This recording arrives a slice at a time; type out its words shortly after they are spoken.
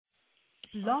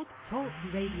Blog Talk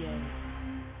Radio.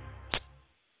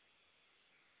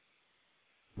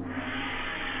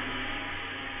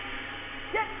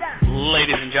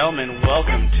 Ladies and gentlemen,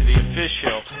 welcome to the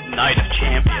official Night of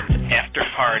Champions after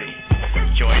party.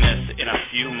 Join us in a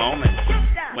few moments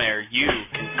where you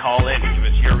can call in and give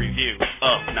us your review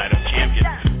of Night of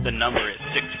Champions. The number is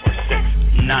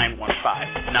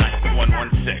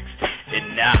 646-915-9116.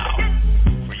 And now,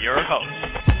 for your host,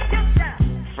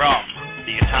 from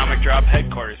the Atomic Drop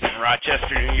headquarters in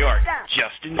Rochester, New York,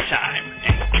 just in time,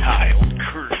 and Kyle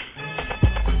Cruz.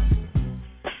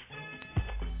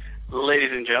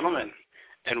 Ladies and gentlemen,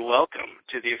 and welcome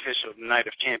to the official Night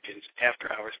of Champions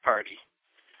After Hours Party.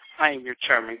 I am your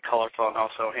charming, colorful, and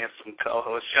also handsome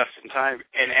co-host, Justin Time,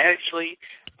 and actually,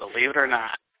 believe it or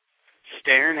not,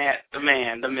 staring at the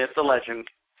man, the myth, the legend,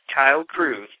 Kyle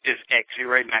Cruz, is actually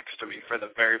right next to me for the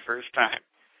very first time.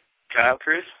 Kyle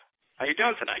Cruz, how you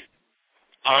doing tonight?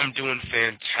 I'm doing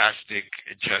fantastic,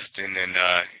 Justin, and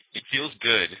it feels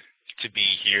good to be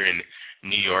here in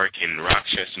New York and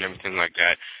Rochester and everything like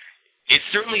that. It's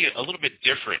certainly a little bit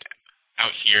different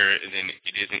out here than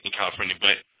it is in California,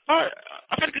 but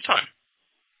I've had a good time.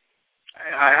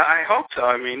 I hope so.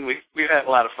 I mean, we've had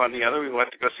a lot of fun together. We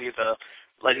went to go see the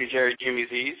legendary Jimmy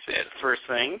Z's at First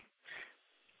Thing.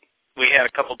 We had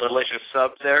a couple delicious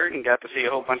subs there and got to see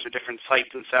a whole bunch of different sights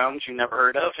and sounds you never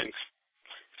heard of, and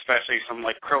especially some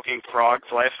like croaking frogs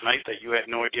last night that you had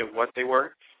no idea what they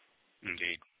were.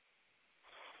 Indeed.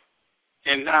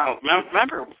 And now,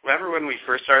 remember when we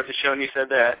first started the show and you said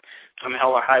that come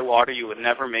hell or high water you would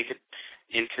never make it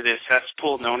into this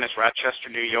cesspool known as Rochester,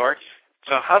 New York?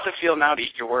 So how's it feel now to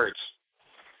eat your words?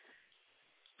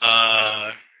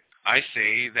 I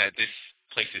say that this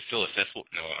place is still a cesspool.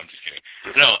 No, I'm just kidding.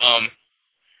 No,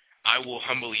 I will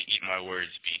humbly eat my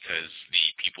words because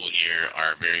the people here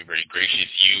are very, very gracious.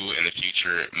 You and the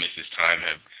future Mrs. Time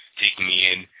have taken me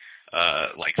in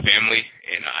like family,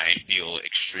 and I feel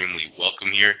extremely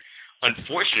welcome here.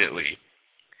 Unfortunately,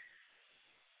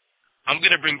 I'm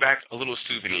going to bring back a little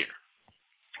souvenir.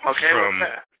 Okay, what's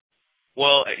that?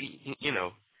 Well,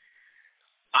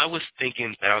 I was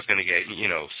thinking that I was going to get,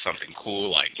 something cool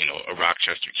like, a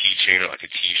Rochester keychain or like a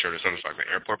T-shirt or something like the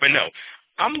airport. But no,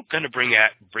 I'm going to bring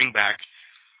back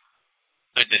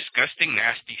a disgusting,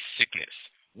 nasty sickness.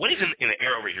 What is in the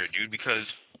air over here, dude? Because,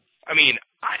 I mean,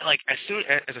 as soon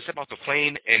as I step off the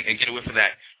plane and get away from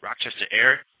that Rochester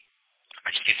air,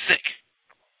 I just get sick.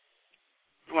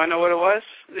 You want to know what it was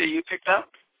that you picked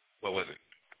up? What was it?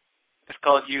 It's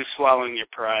called you swallowing your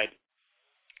pride.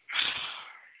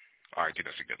 All right, dude,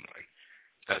 that's a good line.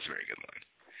 That's a very good line.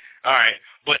 All right,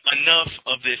 but enough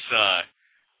of this,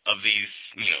 of these,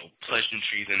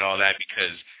 pleasantries and all that,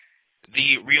 because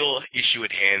the real issue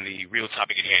at hand, the real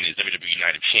topic at hand is WWE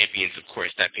Night of Champions. Of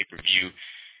course, that pay-per-view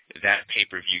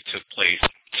took place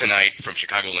tonight from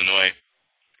Chicago, Illinois,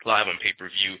 live on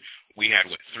pay-per-view. We had,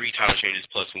 3 title changes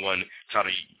plus 1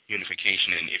 title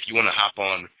unification, and if you want to hop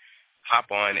on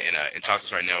and talk to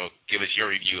us right now, give us your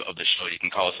review of the show. You can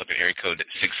call us up at area code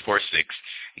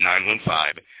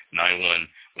 646-915-9116.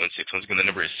 Once again, the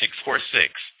number is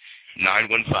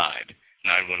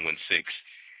 646-915-9116.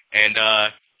 And,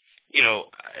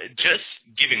 just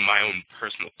giving my own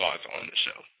personal thoughts on the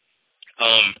show.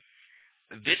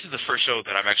 This is the first show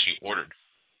that I've actually ordered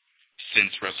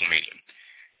since WrestleMania.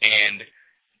 And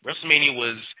WrestleMania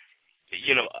was,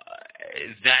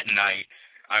 that night,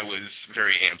 I was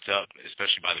very amped up,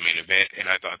 especially by the main event, and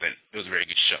I thought that it was a very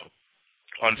good show.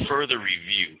 On further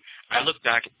review, I looked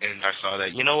back and I saw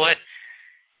that, you know what?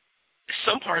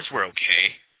 Some parts were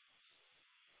okay.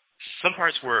 Some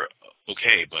parts were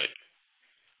okay, but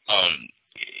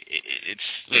it's,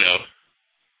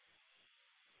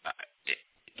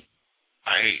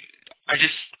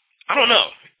 I don't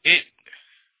know. It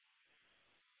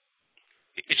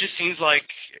just seems like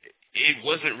it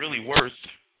wasn't really worth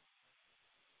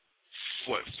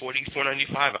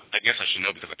 $44.95. I guess I should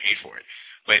know because I paid for it,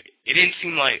 but it didn't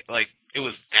seem like it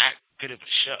was that good of a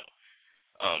show.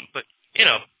 But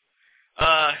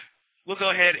we'll go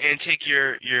ahead and take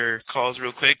your calls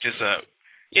real quick. Just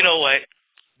you know what?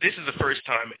 This is the first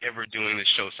time ever doing this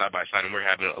show side by side, and we're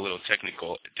having a little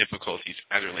technical difficulties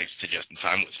as it relates to Justin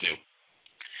Time, what's new.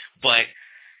 But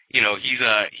he's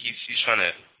trying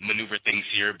to maneuver things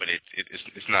here, but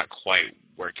it's not quite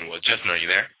working well. Justin, are you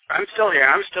there? I'm still here.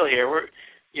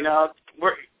 We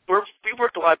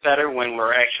work a lot better when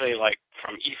we're actually like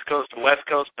from East Coast to West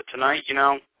Coast, but tonight,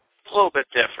 it's a little bit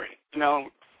different.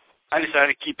 I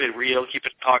decided to keep it real, keep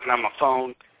it talking on my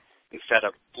phone instead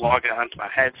of logging onto my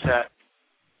headset.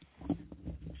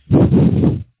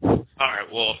 All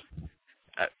right, well,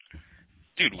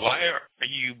 dude, why are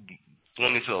you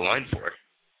flung into the line for?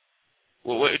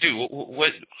 What dude?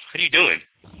 What are you doing?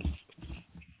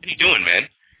 What are you doing, man?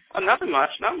 Oh, nothing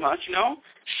much.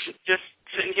 Just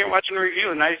sitting here watching a review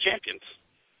of Night of Champions.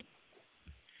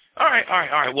 All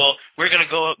right. Well, we're gonna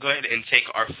go ahead and take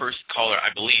our first caller. I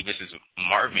believe this is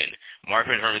Marvin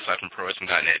Hermanslav from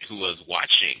ProWrestling.net, who was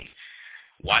watching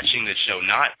the show,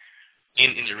 not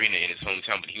in the arena in his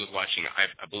hometown, but he was watching,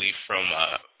 I believe, from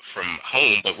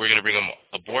home. But we're gonna bring him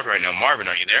aboard right now. Marvin,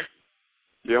 are you there?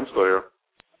 Yeah, I'm still here.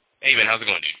 Hey, man, how's it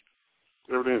going,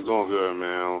 dude? Everything's going good,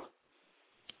 man.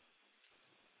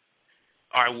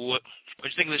 All right, what'd you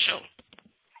think of the show?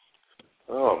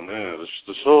 Oh man,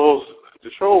 the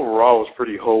show overall was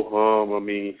pretty ho-hum. I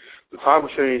mean, the title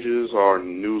changes are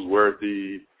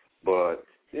newsworthy, but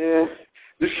yeah,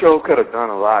 this show could have done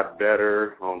a lot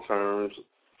better on terms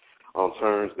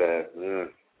that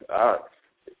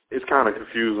it's kind of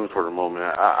confusing for the moment.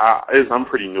 I'm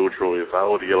pretty neutral. If I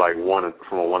were to get like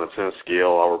from a 1 to 10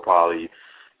 scale, I would probably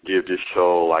give this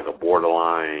show like a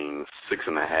borderline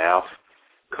 6.5.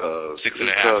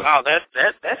 6.5. Wow,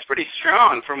 that's pretty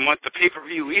strong from what the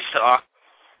pay-per-view we saw.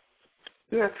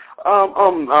 Yeah,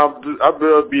 I've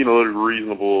been being a little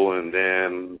reasonable and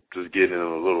then just getting in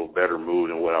a little better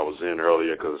mood than what I was in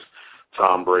earlier because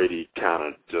Tom Brady kind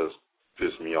of just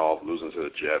pissed me off losing to the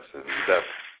Jets, and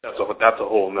that's a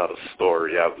whole nother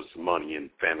story. That was money in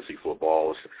fantasy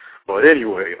football. But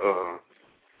anyway,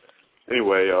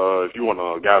 if you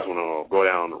guys want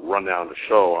to run down the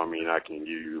show, I mean, I can give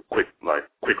you quick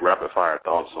rapid fire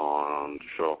thoughts on the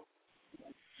show.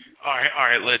 All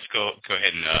right. Let's go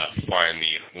ahead and find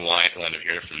the lineup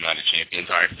here from Night of Champions.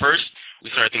 All right, first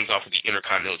we started things off with the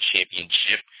Intercontinental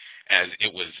Championship, as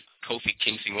it was Kofi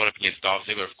Kingston going up against Dolph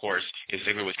Ziggler. Of course, if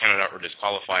Ziggler was counted out or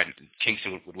disqualified,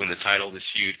 Kingston would win the title. This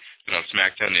feud on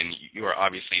SmackDown, and you are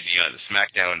obviously the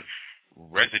SmackDown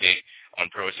resident on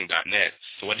ProWrestling.net.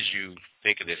 So what did you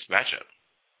think of this matchup?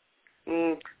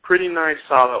 Pretty nice,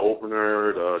 solid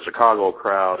opener. The Chicago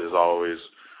crowd is always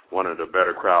one of the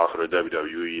better crowds for the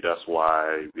WWE. That's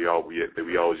why we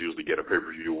always usually get a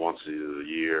pay-per-view once a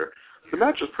year. The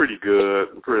match was pretty good.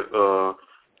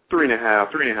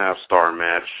 3.5 star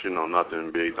match.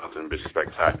 Nothing big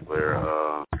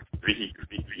spectacular. Vicky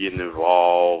getting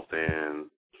involved and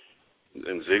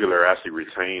Ziggler actually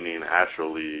retaining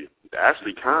actually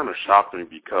kind of shocked me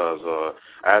because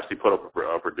I actually put up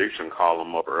a prediction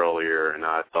column up earlier, and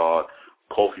I thought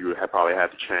Kofi had probably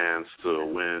had the chance to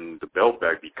win the belt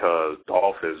back because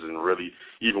Dolph isn't really,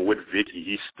 even with Vicky,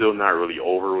 he's still not really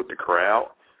over with the crowd.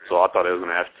 So I thought they was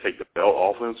going to have to take the belt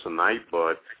off him tonight,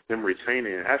 but him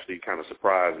retaining actually kind of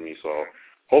surprised me. So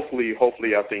hopefully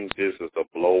I think this is a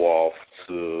blow-off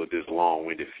to this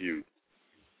long-winded feud.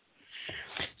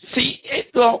 See,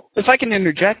 if I can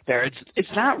interject there,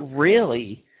 it's not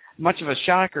really much of a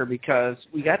shocker because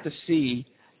we got to see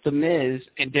The Miz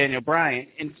and Daniel Bryan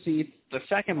and see the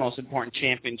second most important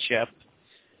championship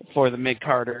for the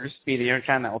mid-carders, be the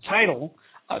Intercontinental title,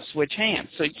 switch hands.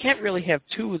 So you can't really have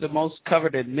two of the most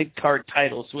coveted mid-card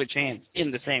titles switch hands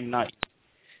in the same night.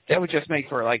 That would just make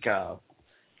for like a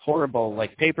horrible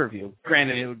pay-per-view.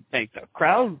 Granted, it would make the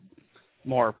crowd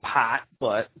more pot,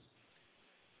 but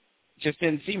just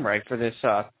didn't seem right for this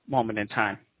moment in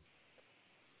time.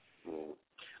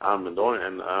 I'm doing,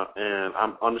 and I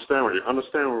understand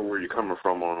where you're coming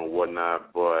from on and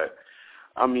whatnot, but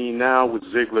I mean now with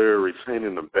Ziggler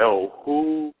retaining the belt,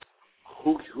 who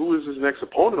is his next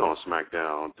opponent on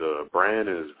SmackDown? The brand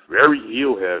is very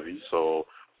heel heavy, so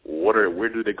where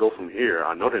do they go from here?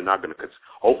 I know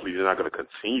hopefully they're not going to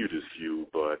continue this feud,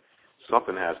 but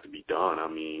something has to be done. I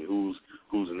mean,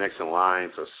 who's next in line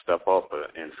to step up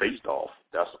and face Dolph?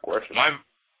 That's the question.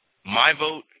 My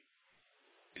vote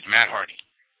is Matt Hardy.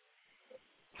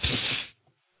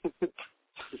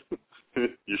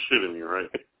 You're shitting me, right?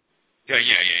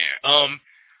 Yeah. I'm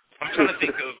trying to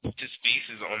think of just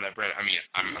faces on that brand. I mean,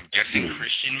 I'm guessing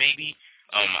Christian maybe.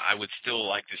 I would still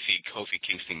like to see Kofi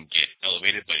Kingston get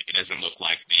elevated, but it doesn't look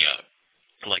like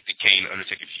the Kane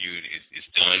Undertaker feud is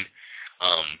done.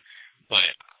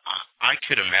 But I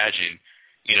could imagine,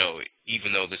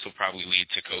 even though this will probably lead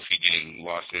to Kofi getting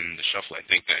lost in the shuffle, I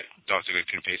think that Dolph Ziggler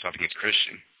can face off against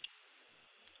Christian.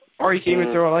 Or you can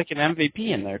even throw an MVP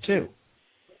in there too.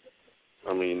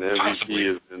 I mean,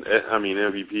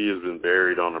 MVP has been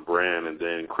buried on the brand, and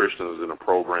then Christian is in a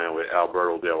program with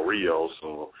Alberto Del Rio,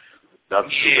 so that's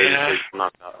basically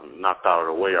knocked out of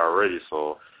the way already.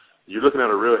 So you're looking at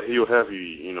a real heel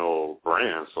heavy,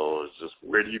 brand. So it's just,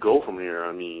 where do you go from here?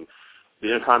 I mean,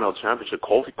 the Intercontinental Championship,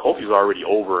 Kofi's already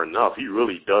over enough. He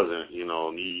really doesn't,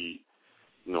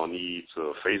 need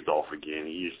to face Dolph again.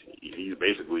 He's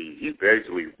basically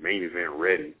main event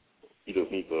ready. He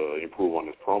just needs to improve on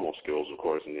his promo skills, of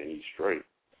course, and then he's straight.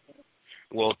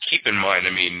 Well, keep in mind, I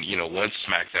mean, once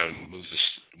SmackDown moves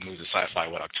to Sci-Fi,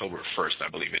 October 1st, I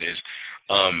believe it is,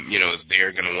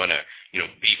 they're going to want to,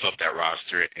 beef up that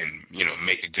roster and,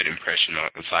 make a good impression on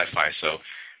Sci-Fi. So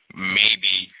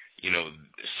maybe,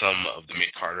 some of the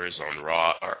mid-carders on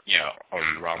Raw,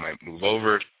 might move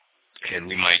over, and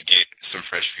we might get some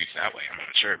fresh feuds that way. I'm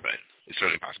not sure, but it's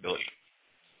certainly a possibility.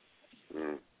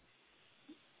 Mm.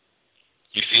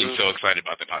 You seem so excited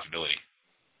about the possibility.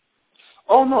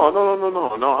 Oh no!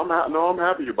 I'm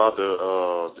happy about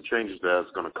the changes that's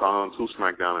going to come to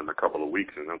SmackDown in a couple of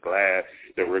weeks, and I'm glad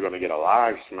that we're going to get a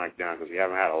live SmackDown because we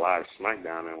haven't had a live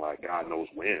SmackDown in like God knows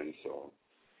when. So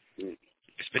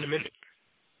it's been a minute.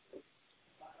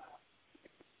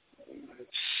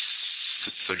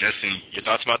 So Justin, your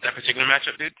thoughts about that particular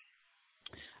matchup, dude?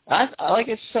 Like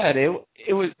I said,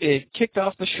 it kicked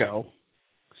off the show.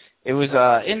 It was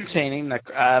entertaining.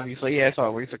 Obviously, as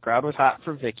always, the crowd was hot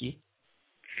for Vicky.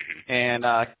 And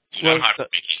not hot for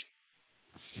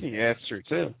Vicky. Yeah, that's true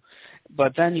too.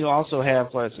 But then you also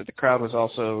have the crowd was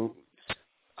also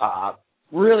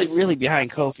really, really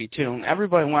behind Kofi too. And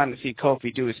everybody wanted to see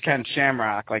Kofi do his Ken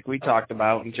Shamrock, like we talked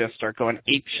about, and just start going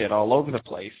ape shit all over the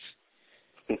place.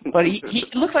 But he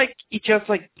looked like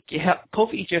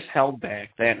Kofi just held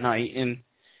back that night, and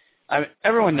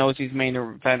everyone knows he's main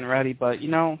event ready. But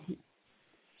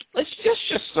let's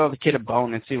just throw the kid a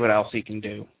bone and see what else he can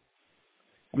do.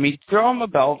 I mean, throw him a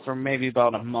belt for maybe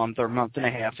about a month or a month and a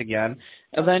half again,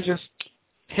 and then just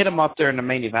hit him up there in the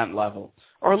main event level,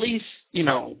 or at least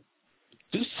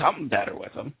do something better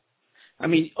with him. I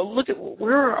mean, look at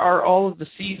where are all of the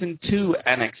season 2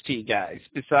 NXT guys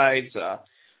besides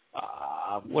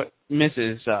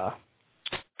Mrs.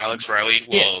 Alex Riley?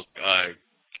 Well,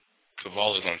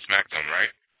 Caval is on SmackDown, right?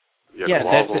 Yeah,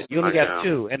 that's it. You only got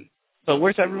 2. But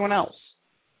where's everyone else?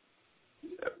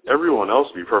 Everyone else,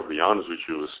 to be perfectly honest with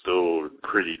you, is still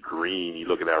pretty green. You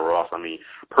look at that roster. I mean,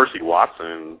 Percy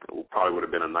Watson probably would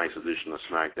have been a nice addition to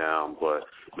SmackDown, but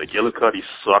McGillicuddy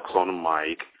sucks on the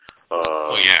mic.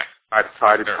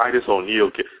 Titus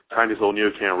O'Neil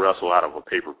can't wrestle out of a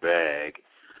paper bag.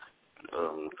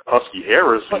 Husky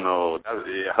Harris,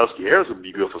 Husky Harris would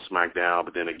be good for SmackDown,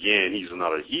 but then again, he's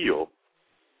another heel.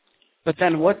 But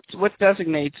then what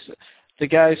designates the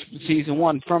guys from season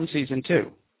 1 from season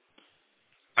 2?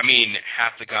 I mean,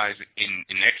 half the guys in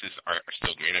Nexus are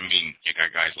still green. I mean, you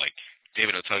got guys like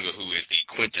David Otunga, who is the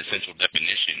quintessential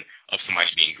definition of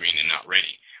somebody being green and not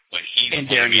ready. But he's and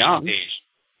Darren Young.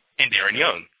 And Darren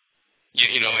Young.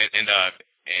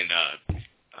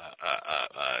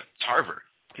 Tarver.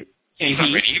 He's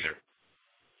not ready either.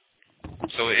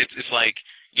 So it's like,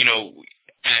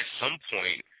 at some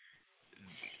point,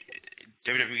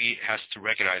 WWE has to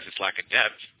recognize its lack of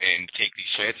depth and take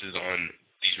these chances on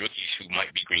these rookies who might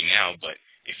be green now, but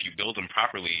if you build them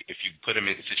properly, if you put them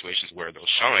in situations where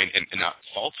they'll shine and not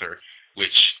falter,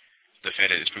 which the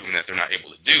Fed has proven that they're not able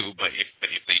to do, but if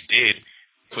they did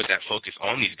put that focus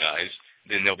on these guys,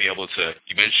 then they'll be able to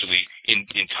eventually, in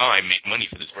time, make money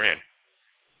for this brand.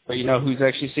 But you know who's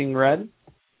actually seeing red?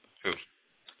 Who?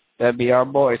 That'd be our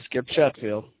boy, Skip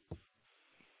Sheffield.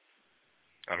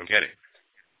 I don't get it.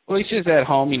 Well, he's just at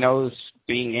home,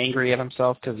 being angry at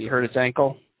himself because he hurt his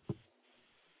ankle.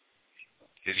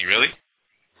 Is he really?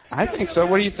 I think so.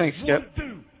 What do you think, Skip?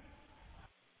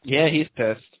 Yeah, he's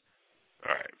pissed.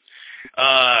 All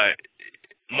right.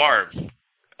 Marv,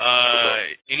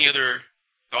 any other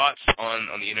thoughts on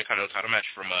the Intercontinental title match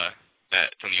from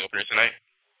the opener tonight?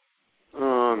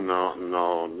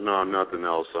 No, nothing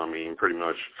else. I mean, pretty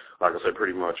much, like I said,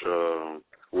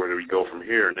 where do we go from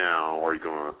here now? Are you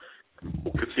going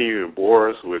to continue in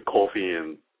Boris with Kofi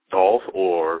and Dolph,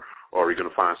 or are we going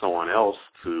to find someone else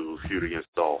to feud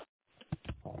against Dolph?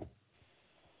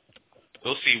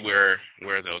 We'll see where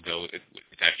they'll go with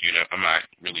that feud. I'm not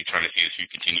really trying to see this feud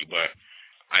continue, but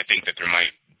I think that they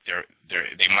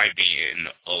might be in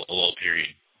a lull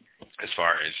period as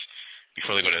far as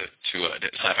before they go to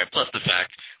Sci-Fi. Plus the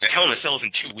fact that Hell in a Cell is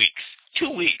in 2 weeks. 2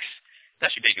 weeks.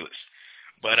 That's ridiculous.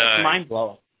 But mind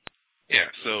blowing.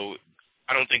 Yeah. So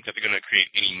I don't think that they're going to create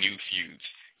any new feuds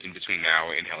in between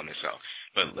now and Hell in a Cell.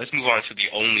 But let's move on to the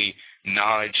only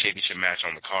non-championship match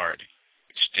on the card,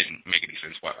 which didn't make any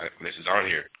sense why this is on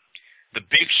here. The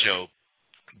Big Show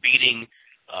beating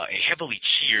a heavily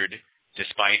cheered,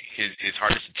 despite his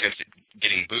hardest attempts at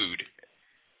getting booed,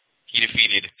 he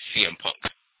defeated CM Punk.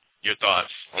 Your thoughts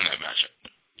on that matchup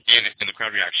and the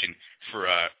crowd reaction for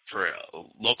a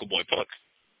local boy Punk?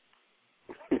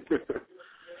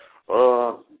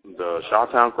 The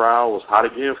Chi-Town crowd was hot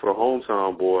again for the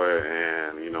hometown boy,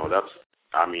 and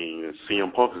I mean,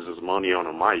 CM Punk is his money on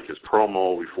the mic. His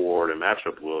promo before the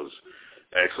matchup was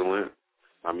excellent.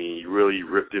 I mean, he really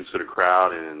ripped into the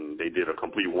crowd, and they did a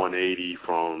complete 180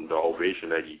 from the ovation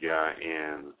that he got,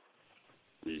 and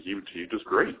he was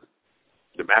great.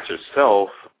 The match itself,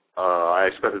 I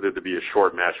expected it to be a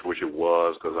short match, which it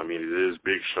was, because, I mean, it is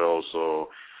Big Show, so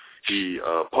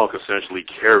Punk essentially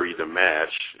carried the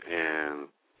match, and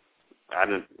I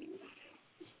didn't,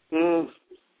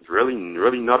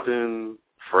 really nothing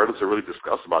further to really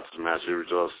discuss about this match. It was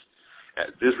just,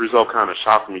 this result kind of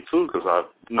shocked me too, because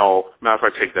matter of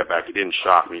fact, take that back. It didn't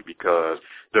shock me because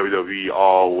WWE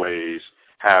always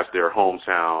has their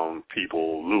hometown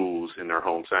people lose in their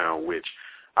hometown, which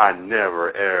I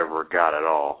never, ever got at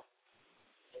all.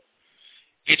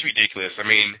 It's ridiculous. I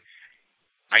mean,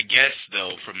 I guess,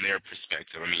 though, from their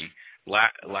perspective, I mean,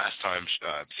 last time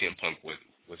CM Punk was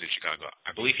in Chicago,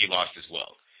 I believe he lost as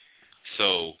well.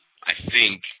 So I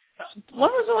think... When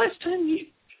was the last time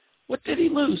what did he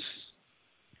lose?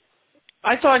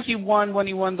 I thought he won when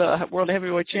he won the World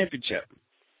Heavyweight Championship.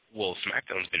 Well,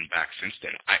 SmackDown's been back since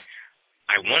then. I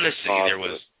want to say there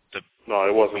was the... No,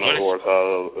 it wasn't the World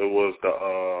title. It was the...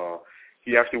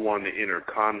 he actually won the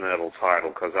Intercontinental title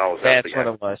because I was actually That's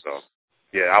what it was.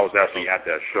 Yeah, I was actually at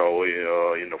that show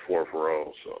in the fourth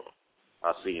row, so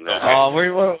I seen that.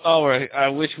 I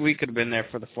wish we could have been there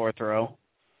for the fourth row.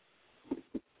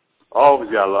 I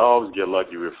always get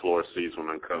lucky with floor seats when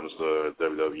it comes to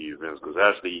WWE events, because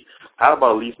actually I had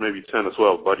about at least maybe 10 or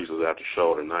 12 buddies was at the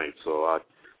show tonight, so I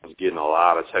was getting a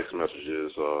lot of text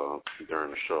messages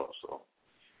during the show.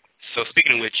 So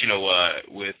speaking of which,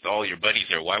 with all your buddies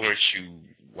there, why weren't you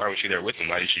there with them?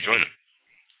 Why didn't you join them?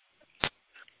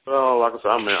 Well, like I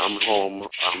said, I'm home.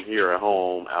 I'm here at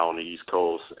home out on the East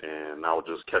Coast, and I was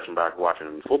just catching back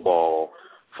watching football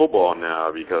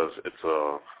now because it's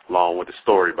a long-winded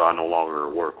story, but I no longer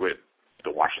work with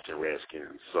the Washington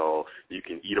Redskins. So you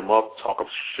can eat them up, talk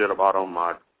shit about them.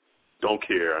 I don't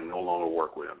care. I no longer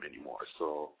work with them anymore.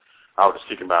 So I was just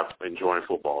kicking back, enjoying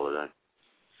football today.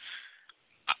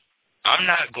 I'm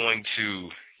not going to,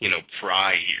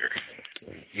 pry here,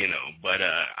 but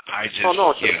I just. Oh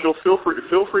no, feel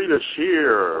free to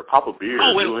cheer, pop a beer,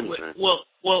 do anything. Well,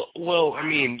 I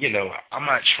mean, I'm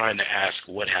not trying to ask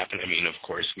what happened. I mean, of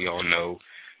course, we all know,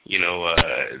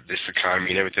 this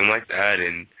economy and everything like that,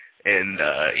 and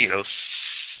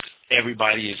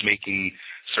everybody is making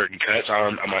certain cuts.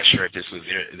 I'm not sure if this was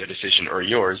their decision or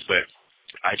yours, but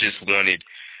I just wanted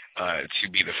to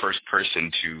be the first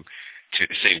person to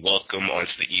say welcome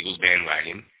onto the Eagles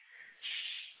bandwagon,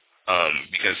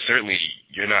 because certainly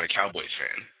you're not a Cowboys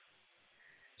fan.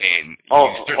 And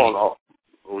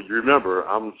you remember,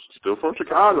 I'm still from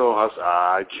Chicago.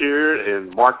 I cheered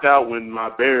and marked out when my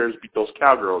Bears beat those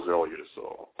Cowgirls earlier.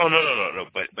 So. Oh, no.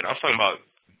 But I'm talking about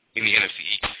in the NFC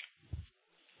East.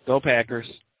 Go Packers.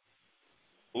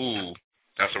 Ooh,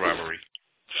 that's a rivalry.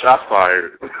 Shots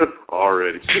fired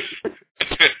already.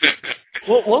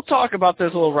 We'll talk about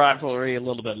this little rivalry a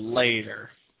little bit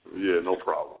later. Yeah, no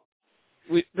problem.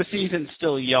 The season's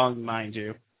still young, mind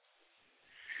you.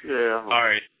 Yeah. All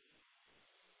right.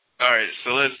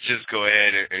 So let's just go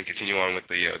ahead and continue on with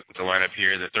the lineup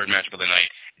here. The third matchup of the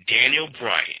night: Daniel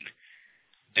Bryan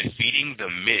defeating The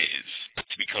Miz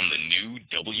to become the new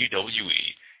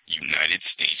WWE United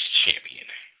States Champion.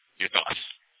 Your thoughts?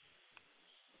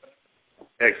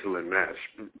 Excellent match.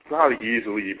 Probably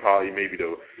maybe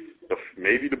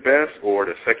the best or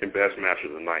the second best match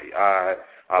of the night. I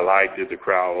liked it. The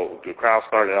crowd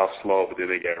started out slow, but then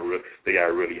they got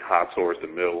really hot towards the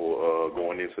middle,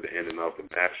 going into the ending of the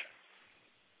match.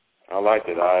 I liked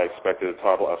it. I expected the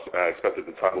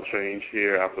title change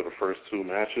here after the first two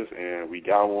matches, and we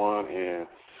got one. And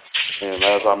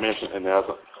as I mentioned in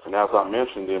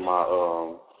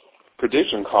my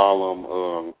prediction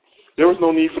column, there was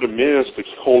no need for The Miz to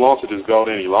hold on to this belt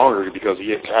any longer because he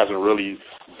hasn't really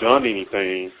done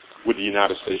anything with the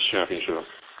United States Championship.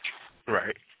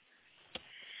 Right.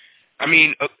 I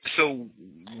mean, so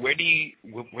where do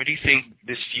you think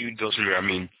this feud goes from here? I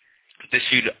mean, this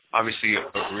feud obviously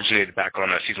originated back on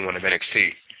season 1 of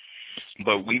NXT,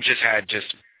 but we've just had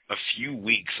a few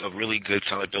weeks of really good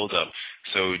solid build-up.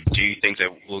 So do you think that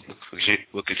we'll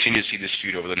continue to see this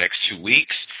feud over the next 2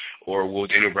 weeks, or will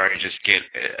Daniel Bryan just get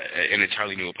an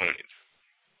entirely new opponent?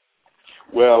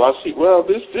 Well, I see. Well,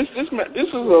 this is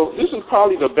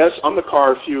probably the best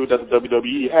undercard feud that the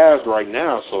WWE has right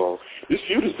now. So this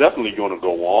feud is definitely going to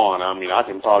go on. I mean, I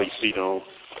can probably see them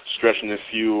stretching this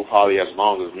feud probably as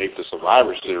long as maybe the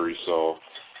Survivor Series. So,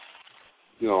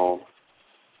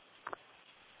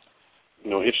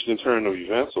 interesting turn of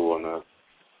events or whatnot.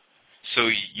 So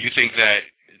you think that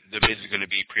the Miz is going to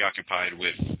be preoccupied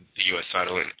with the U.S.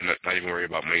 title and not even worry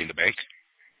about Money in the Bank?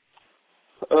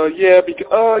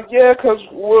 Because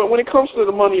when it comes to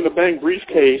the Money in the Bank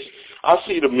briefcase, I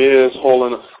see the Miz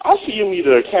I see him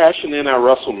either cashing in at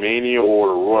WrestleMania or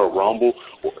the Royal Rumble,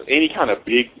 or any kind of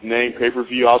big name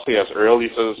pay-per-view. I'll say as early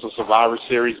as the Survivor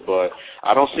Series, but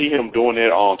I don't see him doing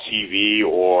it on TV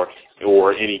or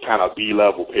any kind of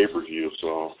B-level pay-per-view.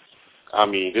 So, I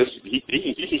mean, he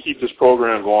can keep this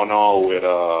program going on with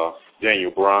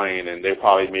Daniel Bryan, and they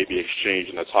probably maybe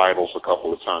exchanging the titles a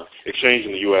couple of times,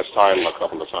 exchanging the U.S. title a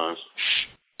couple of times.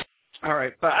 All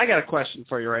right, but I got a question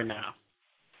for you right now.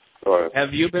 Go ahead.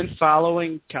 Have you been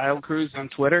following Kyle Cruz on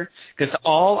Twitter? Because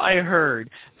all I heard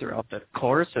throughout the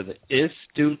course of the Is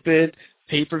Stupid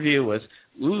pay-per-view was,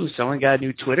 ooh, someone got a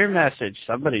new Twitter message.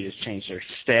 Somebody just changed their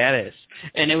status.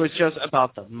 And it was just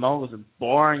about the most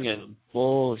boring and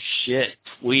bullshit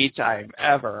tweets I've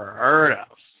ever heard of.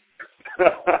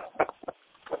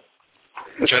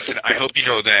 Justin, I hope you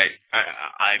know that.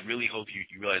 I really hope you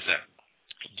realize that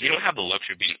you don't have the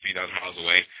luxury of being 3,000 miles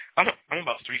away. I'm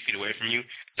about 3 feet away from you.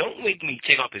 Don't make me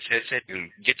take off this headset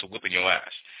and get to whipping your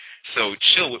ass. So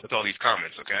chill with all these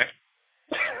comments, okay?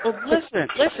 Well,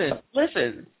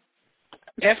 listen.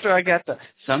 After I got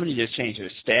somebody just changed their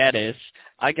status,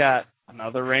 I got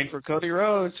another reign for Cody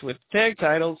Rhodes with tag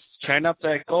titles, trying up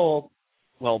that gold.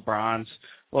 Well, bronze.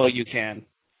 Well, you can.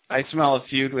 I smell a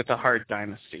feud with the Hart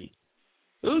Dynasty.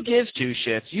 Who gives two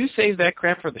shits? You save that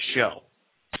crap for the show.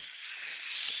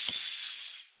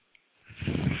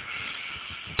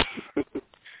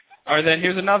 Or then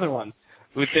here's another one.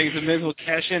 Who thinks the Miz will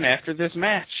cash in after this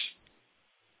match?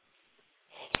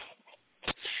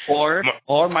 Or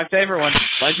my favorite one,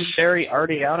 Legendary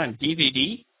already out on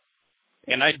DVD,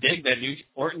 and I dig that new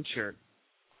Orton shirt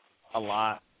a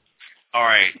lot. All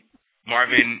right,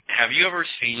 Marvin, have you ever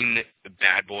seen The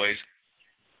Bad Boys?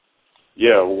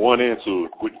 Yeah, 1 and 2.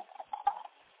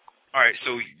 All right,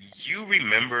 so you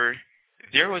remember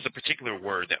there was a particular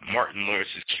word that Martin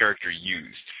Lawrence's character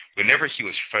used whenever he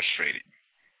was frustrated.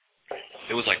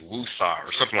 It was like woosah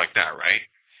or something like that, right?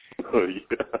 Oh,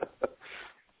 yeah.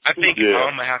 I think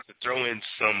I'm gonna have to throw in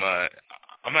some. I'm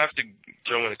gonna have to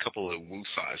throw in a couple of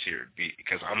woosahs here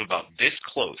because I'm about this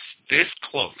close, and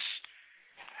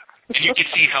you can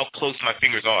see how close my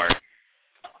fingers are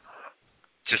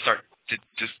to start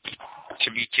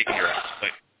to be kicking your ass. But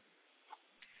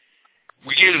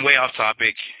we're getting way off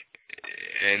topic,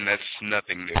 and that's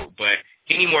nothing new. But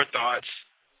any more thoughts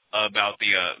about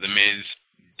the Miz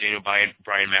Daniel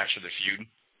Bryan match of the feud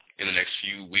in the next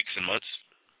few weeks and months?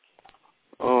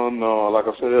 No, like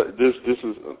I said, this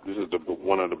is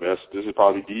one of the best. This is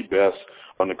probably the best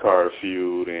undercard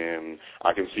feud, and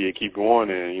I can see it keep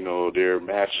going. And their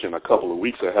match in a couple of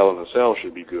weeks at Hell in a Cell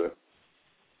should be good.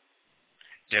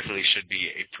 Definitely should be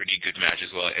a pretty good match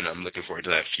as well, and I'm looking forward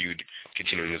to that feud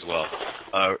continuing as well.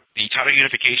 The title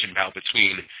unification bout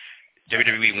between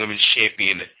WWE Women's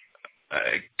Champion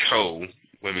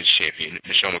Women's Champion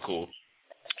Michelle McCool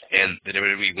and the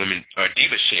WWE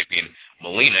Divas Champion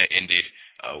Melina ended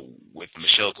with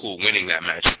Michelle McCool winning that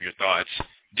match. Your thoughts?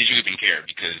 Did you even care?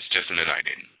 Because Justin and I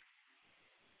didn't.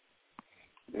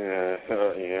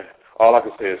 Yeah. All I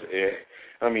can say is,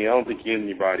 I don't think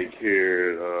anybody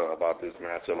cared about this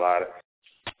match. A lot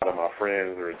of my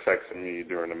friends were texting me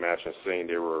during the match and saying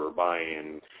they were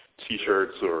buying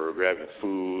T-shirts or grabbing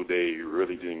food. They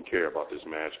really didn't care about this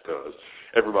match because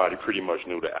everybody pretty much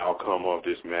knew the outcome of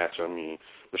this match.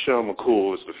 Michelle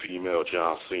McCool is the female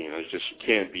John Cena. It's just she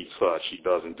can't be touched. She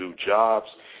doesn't do jobs.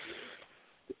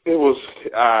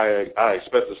 I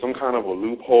expected some kind of a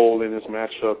loophole in this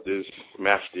matchup. This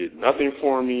match did nothing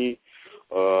for me,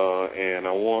 and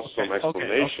I want some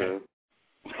explanation.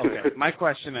 Okay. My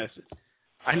question is,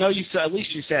 I know you at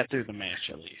least you sat through the match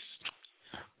at least.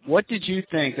 What did you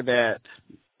think of that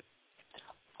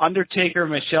Undertaker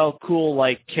Michelle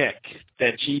Cool-like kick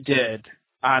that she did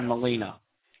on Melina?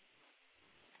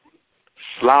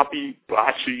 Sloppy,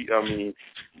 botchy.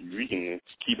 We can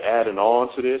keep adding on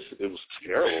to this. It was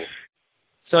terrible.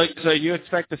 So you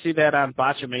expect to see that on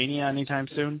Botchamania anytime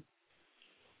soon?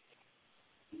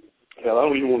 Hell, I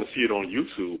don't even want to see it on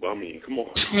YouTube. Come on.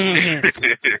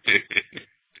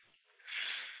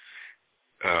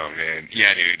 Oh, man.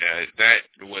 Yeah, dude, that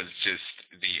was just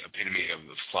the epitome of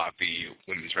the sloppy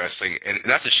women's wrestling. And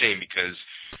that's a shame because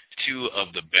two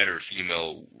of the better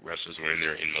female wrestlers were in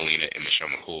there in Melina and Michelle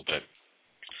McCool. But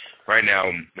right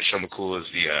now, Michelle McCool is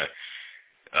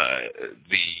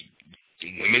the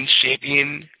women's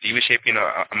champion, Diva champion.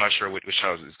 I'm not sure which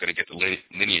house is going to get the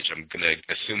lineage. I'm going to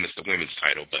assume it's the women's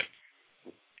title, but...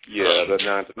 Yeah, the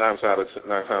nine times out of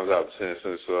 10,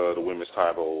 since the women's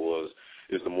title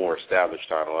is the more established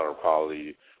title. That'll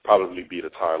probably be the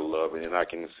title of it, and I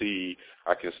can see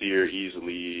her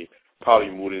easily probably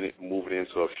moving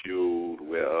into a feud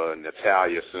with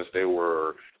Natalya, since they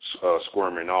were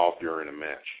squirming off during the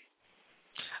match.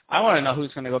 I want to know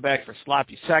who's going to go back for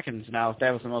sloppy seconds now, if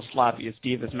that was the most sloppiest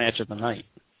Divas match of the night.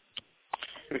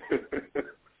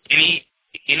 Any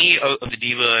of the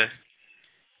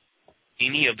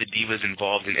Divas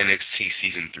involved in NXT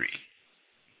season 3.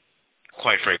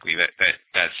 Quite frankly,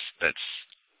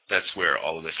 that's where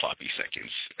all of the sloppy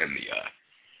seconds and the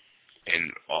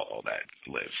and all that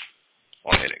live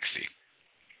on NXT.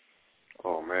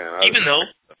 Oh man!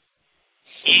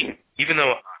 Even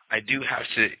though I do have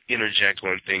to interject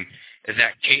one thing, is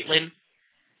that Caitlyn,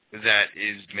 that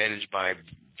is managed by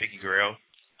Vicky Guerrero.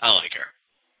 I like her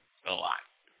a lot.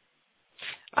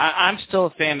 I'm still a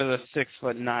fan of the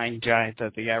 6'9" giant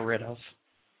that they got rid of.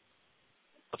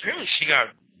 Apparently, she got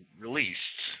released.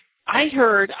 I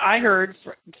heard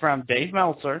from Dave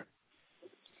Meltzer,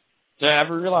 the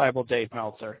ever reliable Dave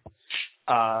Meltzer,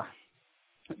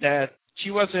 that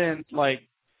she wasn't like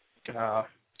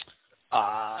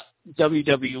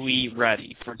WWE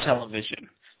ready for television,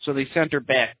 so they sent her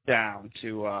back down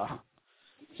to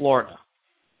Florida.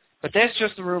 But that's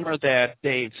just a rumor that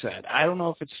Dave said. I don't know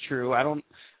if it's true.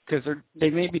 Because they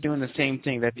may be doing the same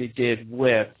thing that they did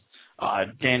with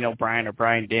Daniel Bryan or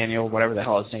Brian Daniel, whatever the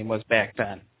hell his name was back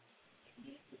then.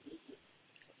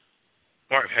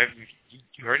 Mark, have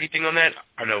you heard anything on that?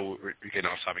 I know we're getting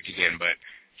off topic again, but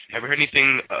have you heard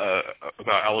anything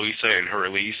about Eloisa and her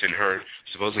release and her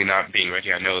supposedly not being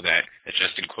ready? I know that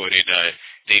Justin quoted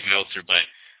Dave Meltzer, but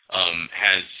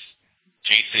has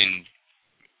Jason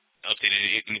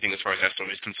updated anything as far as that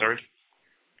story is concerned?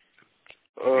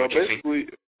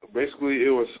 Basically,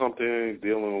 it was something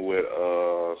dealing with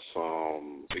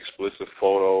some explicit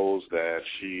photos that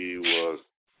she was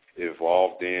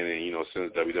involved in, and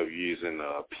since WWE is in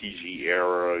the PG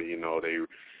era,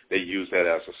 they use that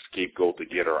as a scapegoat to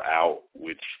get her out,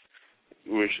 which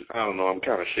I don't know. I'm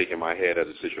kind of shaking my head at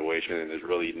the situation, and it's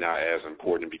really not as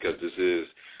important because this is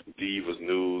Divas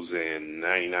News, and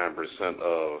 99%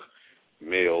 of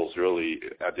males really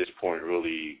at this point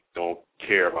really don't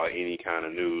care about any kind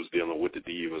of news dealing with the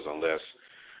Divas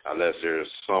unless there's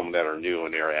some that are new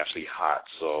and they're actually hot.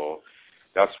 So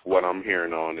that's what I'm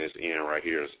hearing on this end right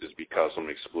here is because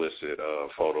some explicit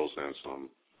photos and some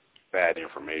bad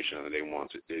information that they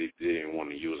didn't want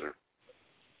to use her.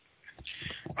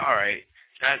 All right,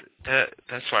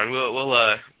 that's fine.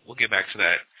 We'll get back to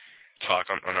that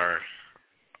talk on our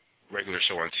regular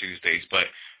show on Tuesdays, but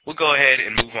we'll go ahead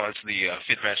and move on to the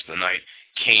fifth match of the night.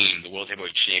 Kane, the World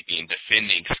Heavyweight Champion,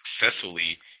 defending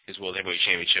successfully his World Heavyweight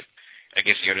Championship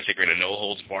against The Undertaker in a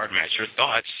no-holds-barred match. Your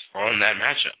thoughts on that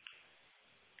matchup?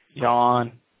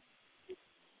 Yawn.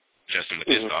 Justin, with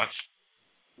his thoughts?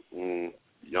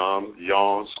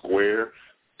 Yawn, square.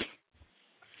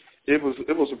 It was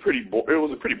a pretty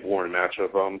boring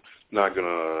matchup. I'm not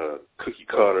gonna cookie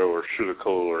cutter or sugarcoat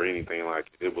or anything like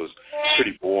it. It was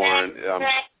pretty boring.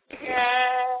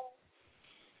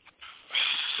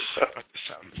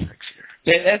 Sound effects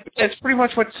here. That's pretty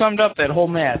much what summed up that whole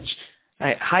match.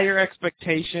 Higher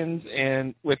expectations,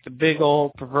 and with the big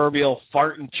old proverbial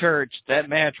fart in church, that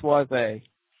match was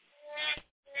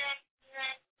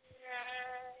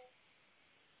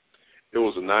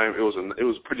It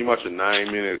was pretty much a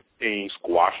 9-minute Kane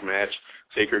squash match.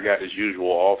 Taker got his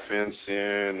usual offense in,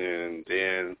 and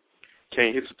then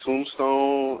Kane hits a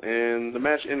tombstone, and the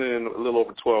match ended in a little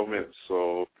over 12 minutes.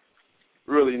 So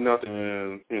really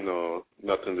nothing to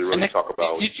really talk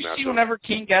about. Did you see whenever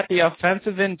Kane got the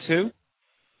offensive in too?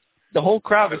 The whole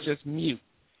crowd was just mute.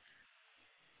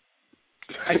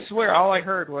 I swear, all I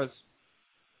heard was,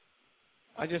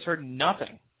 I just heard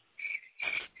nothing.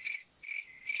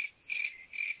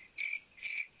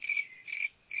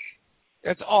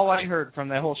 That's all I heard from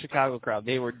that whole Chicago crowd.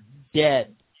 They were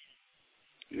dead.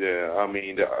 Yeah, I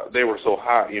mean, they were so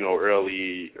hot,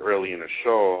 early in the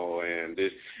show, and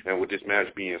with this match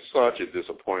being such a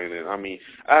disappointment. I mean,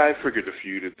 I figured this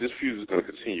feud is going to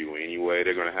continue anyway.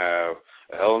 They're going to have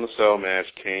a Hell in a Cell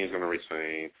match. Kane's going to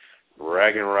retain.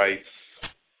 Bragging rights.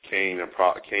 Kane and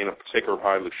Taker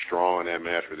probably look strong in that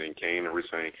match, but then Kane and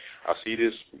retain. I see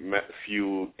this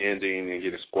feud ending and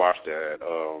getting squashed at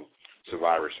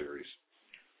Survivor Series,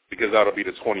 because that'll be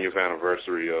the 20th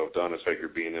anniversary of The Undertaker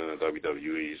being in the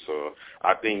WWE. So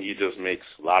I think it just makes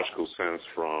logical sense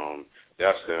from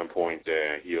that standpoint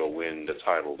that he'll win the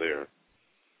title there.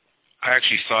 I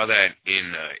actually saw that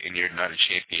in your United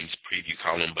Champions preview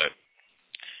column, but,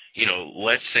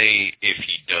 let's say if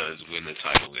he does win the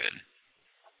title then,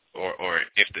 or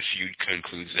if the feud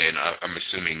concludes then, I'm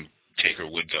assuming Taker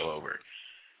would go over.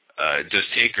 Does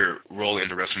Taker roll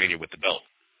into WrestleMania with the belt?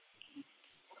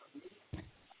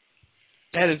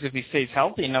 That is if he stays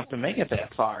healthy enough to make it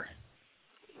that far.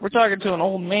 We're talking to an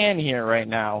old man here right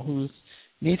now who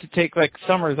needs to take, like,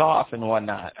 summers off and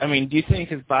whatnot. I mean, do you think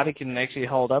his body can actually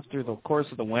hold up through the course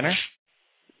of the winter?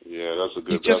 Yeah, that's a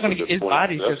good His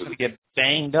body's just going to get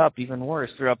banged up even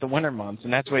worse throughout the winter months,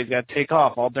 and that's why he's got to take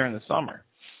off all during the summer.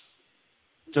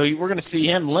 So we're going to see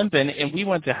him limping, and we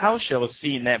went to house shows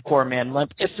seeing that poor man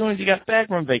limp as soon as he got back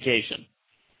from vacation.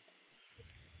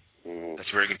 That's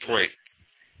a very good point.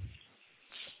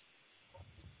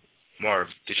 Marv,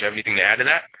 did you have anything to add to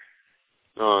that?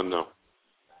 No.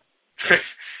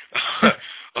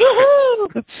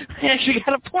 Woohoo! I actually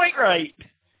got a point right.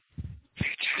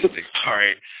 Fantastic. All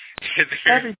right.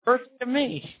 Happy birthday to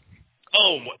me.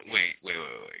 Oh, wait.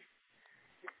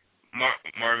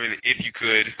 Marvin, if you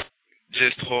could,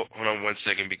 just hold on 1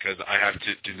 second because I have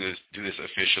to do this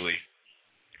officially.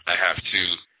 I have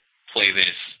to play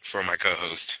this for my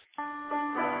co-host.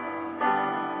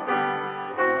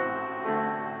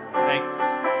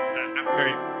 I'm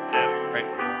very sad right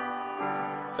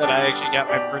now that I actually got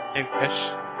my birthday wish.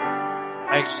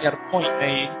 I actually got a point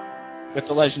made with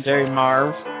the legendary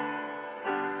Marv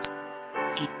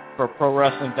for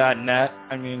ProWrestling.net.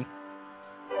 I mean,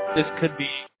 this could be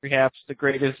perhaps the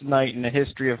greatest night in the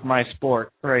history of my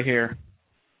sport right here.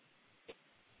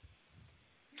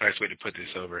 Nice way to put this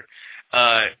over.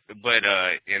 But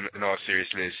in all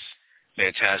seriousness,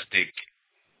 fantastic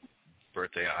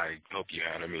birthday. I hope you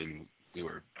had. I mean, we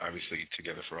were obviously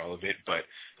together for all of it, but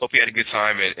hope you had a good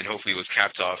time, and hopefully it was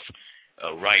capped off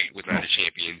right with Night of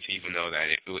Champions, even though that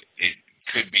it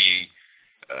could be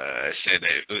said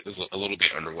that it was a little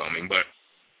bit underwhelming. But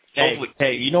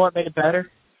hey, you know what made it better?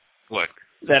 What?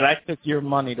 That I took your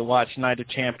money to watch Night of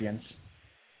Champions.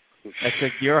 I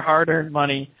took your hard-earned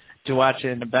money to watch it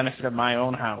in the benefit of my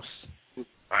own house.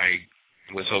 I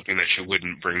was hoping that you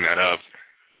wouldn't bring that up,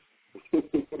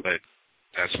 but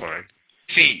that's fine.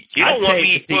 See, you don't want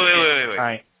me. Wait.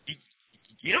 Right.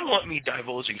 You don't want me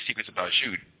divulging secrets about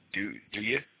you, do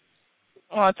you?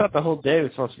 Oh, I thought the whole day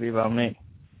was supposed to be about me.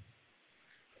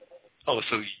 Oh,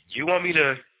 so you want me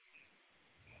to,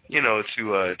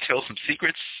 to tell some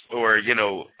secrets, or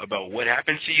about what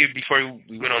happened to you before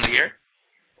we went on the air?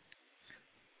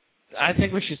 I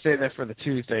think we should say that for the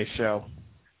Tuesday show.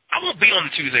 I won't be on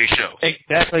the Tuesday show.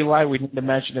 Exactly why we need to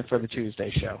mention it for the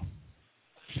Tuesday show.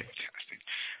 Fantastic.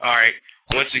 All right.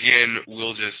 Once again,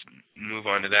 we'll just move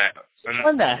on to that.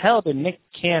 When the hell did Nick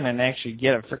Cannon actually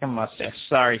get a freaking mustache?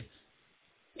 Sorry.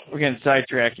 We're getting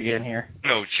sidetracked again here.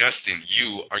 No, Justin,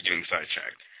 you are getting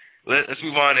sidetracked. Let's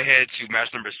move on ahead to match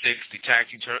number 6, the tag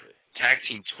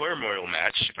team turmoil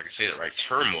match, if I can say that right,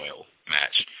 turmoil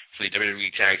match for the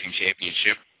WWE Tag Team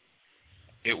Championship.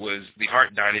 It was the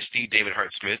Hart Dynasty, David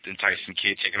Hart Smith and Tyson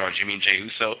Kidd taking on Jimmy and Jey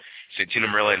Uso, Santino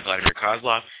Marella and Vladimir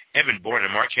Kozlov, Evan Bourne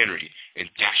and Mark Henry, and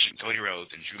Dashing Cody Rhodes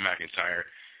and Drew McIntyre.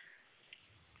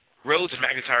 Rhodes and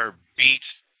McIntyre beat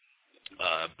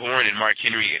Bourne and Mark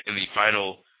Henry in the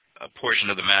final portion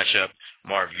of the matchup.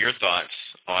 Marv, your thoughts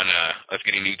on us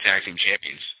getting new tag team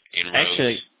champions in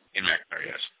Rhodes and McIntyre?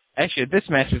 Yes. Actually, this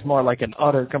match is more like an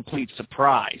utter complete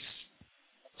surprise.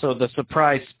 So the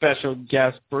surprise special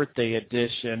guest birthday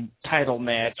edition title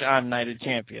match on Night of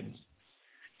Champions.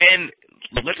 And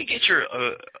let me get your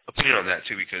opinion on that,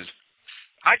 too, because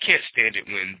I can't stand it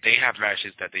when they have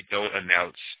matches that they don't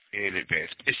announce in advance,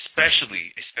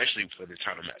 especially for the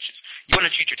title matches. You want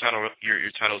to treat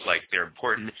your titles like they're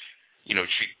important,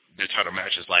 treat their title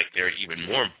matches like they're even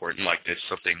more important, like there's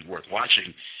something worth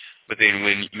watching. But then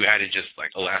when you add it just like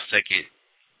a last second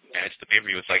add to the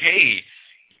pay-per-view, it's like, hey,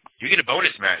 you get a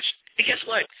bonus match. And guess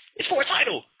what? It's for a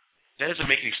title. That doesn't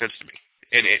make any sense to me.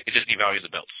 And it just devalues the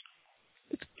belts.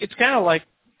 It's kind of like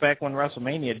back when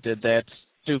WrestleMania did that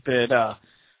stupid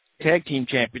tag team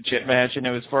championship match, and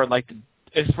it was for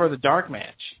the dark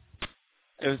match.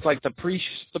 It was like the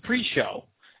pre-show,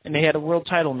 and they had a world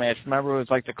title match. Remember, it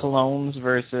was like the Colognes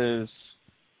versus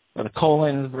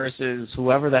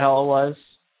whoever the hell it was.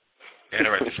 I had it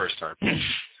right the first time.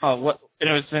 Oh, what? And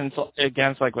it was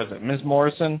against was it Ms.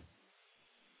 Morrison?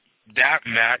 That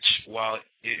match, while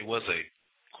it was a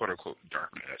quote-unquote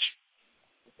dark match,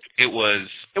 it was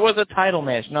a title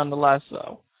match nonetheless,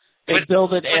 though. They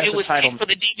billed it as a title match. for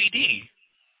the DVD.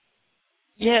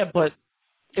 Yeah, but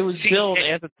it was billed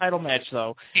as a title match,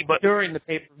 though, during the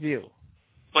pay-per-view.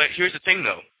 But here's the thing,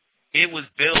 though. It was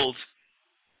billed,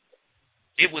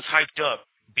 it was hyped up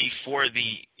before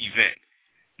the event.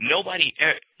 Nobody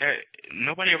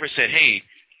ever said, hey,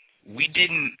 we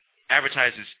didn't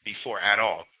advertise this before at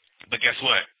all. But guess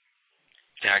what?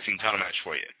 Tag team title match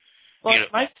for you. Well,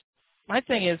 my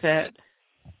thing is that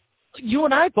you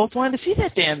and I both wanted to see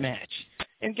that damn match.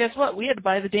 And guess what? We had to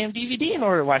buy the damn DVD in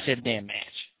order to watch that damn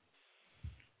match.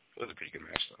 It was a pretty good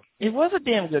match, though. It was a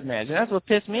damn good match, and that's what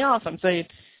pissed me off. I'm saying,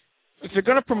 if you're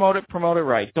going to promote it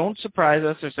right. Don't surprise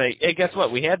us or say, hey, guess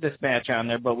what? We had this match on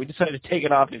there, but we decided to take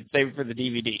it off and save it for the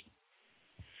DVD.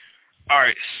 All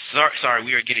right. Sorry,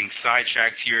 we are getting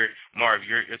sidetracked here. Marv,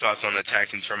 your thoughts on the tag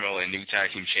team turmoil and new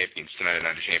tag team champions tonight at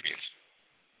Night of Champions?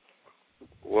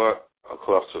 What a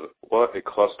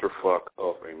clusterfuck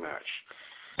of a match.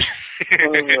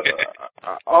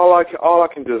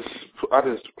 I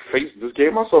just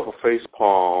gave myself a face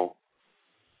palm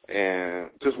and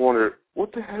just wondered,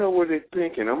 what the hell were they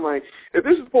thinking? I'm like, if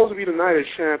this is supposed to be the Night of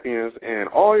Champions and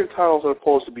all your titles are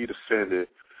supposed to be defended,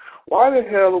 why the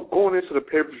hell going into the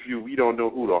pay-per-view we don't know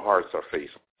who the Hearts are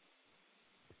facing?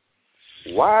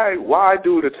 Why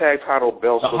do the tag title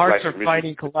belts the look Hearts like are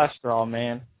fighting cholesterol,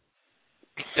 man.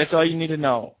 That's all you need to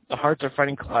know. The Hearts are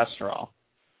fighting cholesterol.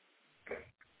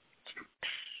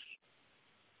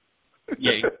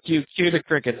 Yeah, cue the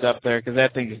crickets up there because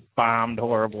that thing just bombed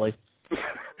horribly.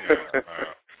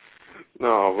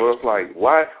 No, but it's like,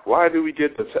 why do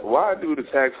the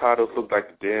tag titles look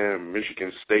like the damn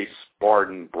Michigan State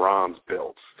Spartan bronze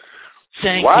belts?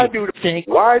 Why do the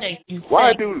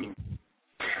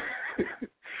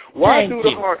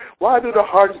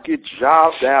Hearts get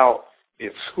jobbed out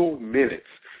in 2 minutes?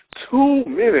 2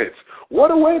 minutes.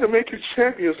 What a way to make your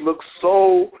champions look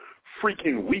so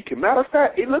freaking weak. As a matter of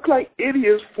fact, it looked like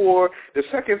idiots for the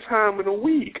second time in a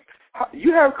week.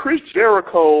 You have Chris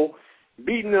Jericho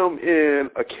beating them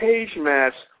in a cage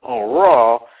match on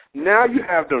Raw. Now you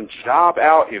have them job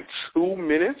out in 2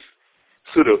 minutes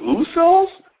to the Usos?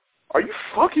 Are you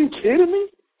fucking kidding me?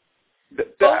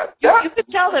 You could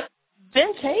tell that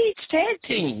Vince hates tag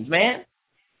teams, man.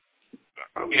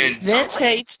 Vince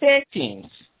hates tag teams.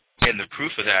 And the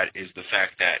proof of that is the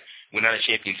fact that when Night of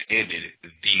Champions ended,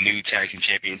 the new tag team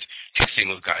champions, 2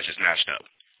 singles guys just matched up.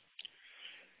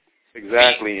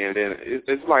 Exactly, and then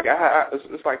it's like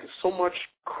there's so much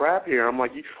crap here. I'm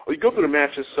like, you go through the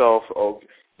match itself.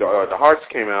 The Hearts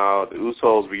came out, the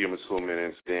Usos beat them in 2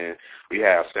 minutes. Then we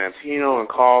have Santino and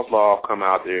Kozlov come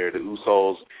out there. The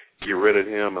Usos get rid of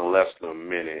him in less than a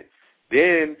minute.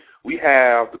 Then we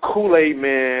have the Kool-Aid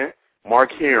Man,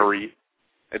 Mark Henry,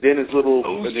 and then his little,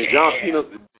 John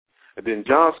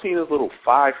Cena's little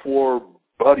 5'4"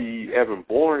 buddy Evan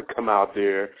Bourne come out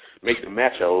there, make the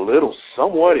match a little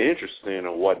somewhat interesting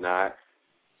and whatnot.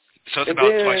 So it's about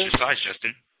twice your size,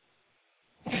 Justin.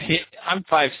 I'm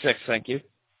 5'6", thank you.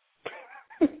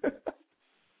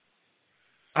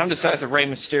 I'm the size of Rey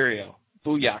Mysterio.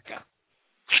 Booyaka.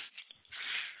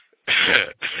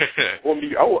 I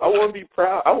wouldn't be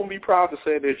proud. I wouldn't be proud to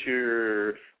say that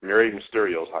you're Rey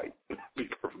Mysterio's height. To be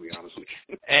perfectly honest with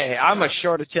you. Hey, I'm a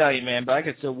short Italian man, but I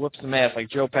can still whoop some ass like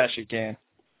Joe Pesci can.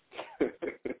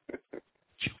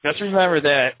 Just remember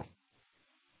that.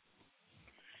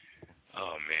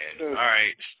 Oh man! All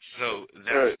right, so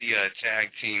that's the tag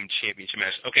team championship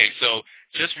match. Okay, so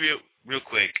just real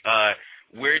quick,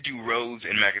 where do Rhodes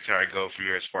and McIntyre go from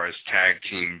here as far as tag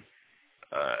team,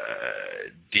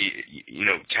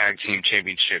 tag team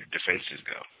championship defenses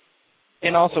go?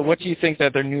 And also, what do you think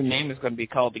that their new name is going to be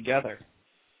called together?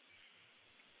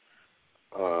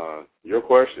 Your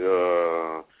question,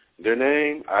 their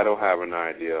name, I don't have an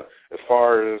idea. As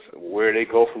far as where they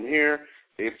go from here,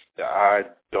 I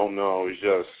don't know. It's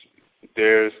just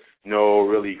there's no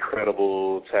really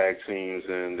credible tag teams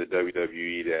in the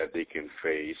WWE that they can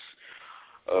face.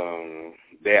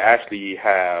 They actually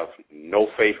have no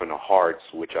faith in the Hearts,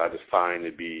 which I just find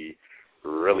to be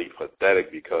really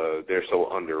pathetic because they're so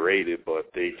underrated,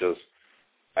 but they just,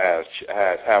 as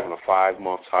having a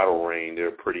 5-month title reign,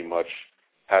 they're pretty much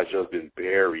has just been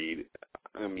buried.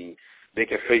 I mean, they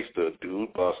can face the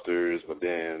Dude Busters, but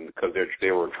then because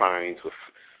they were trying to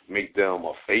make them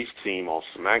a face team on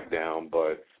SmackDown,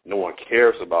 but no one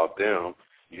cares about them.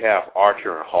 You have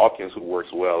Archer and Hawkins who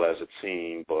works well as a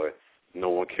team, but no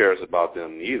one cares about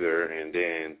them neither. And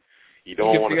then you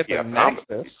don't want to see a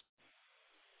Nexus.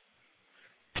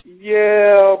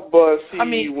 Yeah, but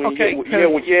see, when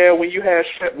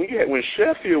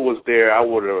Sheffield was there, I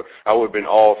would have been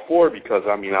all for it because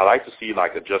I like to see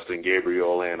like a Justin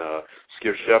Gabriel and a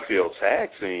Skip Sheffield tag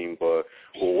team, but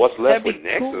what's left with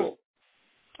Nexus? Cool.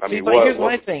 Here's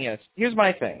my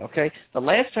thing, okay? The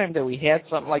last time that we had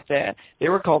something like that, they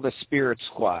were called the Spirit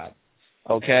Squad,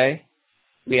 okay?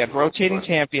 We had rotating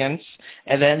champions,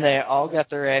 and then they all got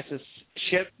their asses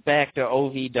shipped back to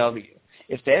OVW.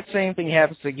 If that same thing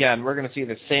happens again, we're going to see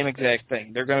the same exact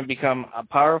thing. They're going to become a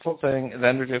powerful thing, and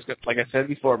then they're just, like I said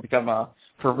before, become a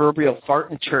proverbial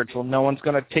fart in church where no one's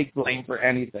going to take blame for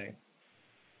anything.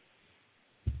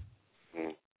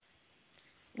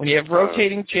 When you have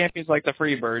rotating champions like the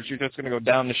Freebirds, you're just going to go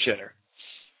down the shitter.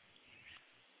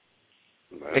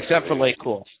 Except for Lake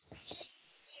Cool.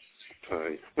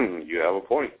 You have a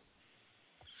point.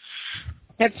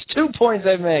 That's 2 points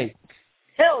I made.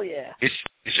 Hell yeah. It's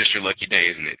just your lucky day,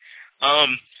 isn't it?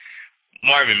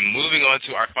 Marvin, moving on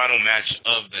to our final match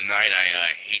of the night.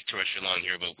 I hate to rush along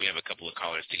here, but we have a couple of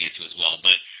callers to get to as well.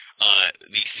 But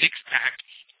the six-pack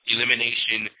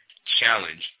elimination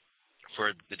challenge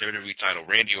for the WWE title,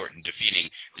 Randy Orton defeating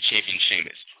the champion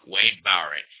Sheamus, Wade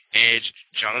Barrett, Edge,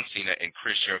 John Cena, and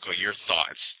Chris Jericho. Your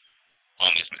thoughts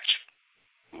on this match?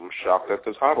 I'm shocked at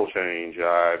the title change.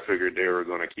 I figured they were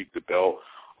going to keep the belt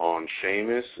on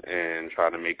Sheamus and try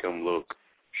to make him look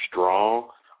strong.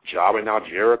 Jobbing out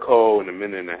Jericho in a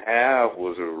minute and a half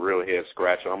was a real head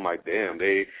scratcher. I'm like, damn,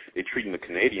 they treating the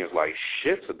Canadians like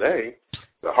shit today.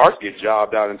 The Hearts get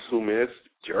jobbed out in 2 minutes.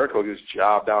 Jericho gets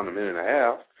jobbed out in a minute and a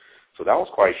half. So that was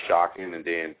quite shocking. And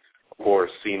then, of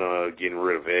course, Cena getting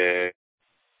rid of Edge,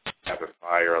 rapid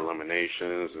fire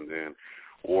eliminations, and then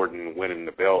Orton winning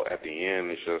the belt at the end.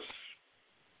 It's just,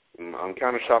 I'm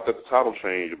kind of shocked at the title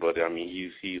change, but I mean,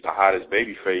 he's the hottest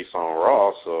babyface on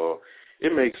Raw, so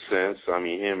it makes sense. I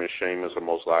mean, him and Sheamus are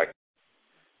most likely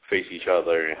face each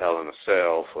other in Hell in a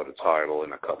Cell for the title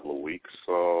in a couple of weeks.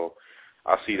 So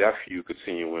I see that feud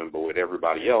continuing, but with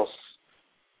everybody else,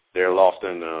 they're lost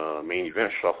in the main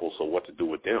event shuffle. So what to do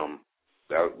with them?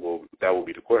 That will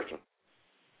be the question.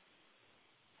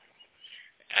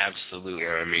 Absolutely.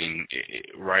 I mean,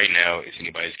 right now, it's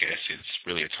anybody's guess. It's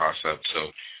really a toss-up.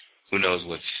 So who knows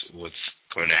what's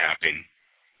going to happen?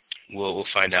 We'll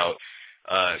find out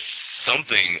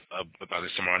something about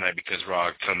this tomorrow night, because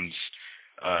Raw comes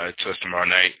to us tomorrow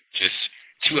night, just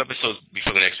 2 episodes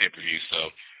before the next pay-per-view. So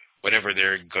whatever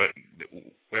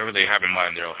they have in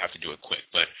mind, they'll have to do it quick.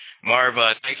 But Marv,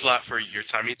 thanks a lot for your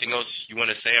time. Anything else you want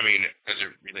to say? I mean, as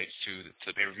it relates to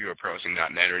the pay-per-view or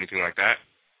ProWrestling.net or anything like that?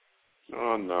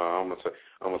 Oh no, I'm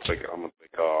gonna take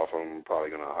off. I'm probably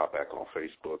gonna hop back on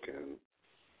Facebook and.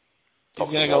 He's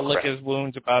gonna go lick his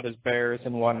wounds about his Bears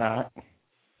and whatnot.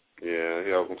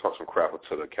 Yeah, I'm gonna talk some crap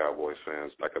to the Cowboys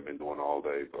fans like I've been doing all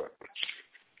day, but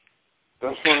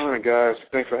that's fine, guys.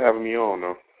 Thanks for having me on,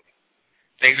 though.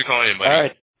 Thanks for calling in,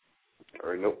 buddy. All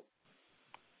right, nope.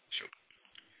 Sure.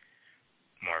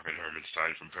 Marvin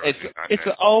Hermanstein from ProWrestling.net.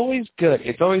 It's always good.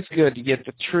 It's always good to get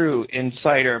the true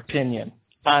insider opinion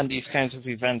on these kinds of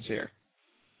events here.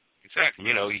 Exactly.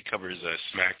 You know, he covers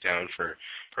SmackDown for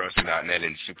ProWrestling.net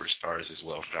and Superstars as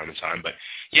well from time to time. But,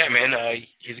 yeah, man,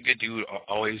 he's a good dude,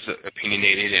 always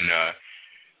opinionated and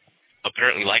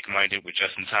apparently like-minded with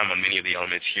just in time on many of the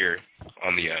elements here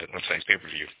on the tonight's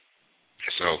pay-per-view.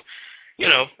 So, you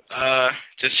know,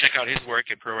 just check out his work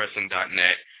at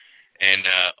ProWrestling.net. And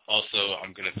also,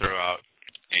 I'm going to throw out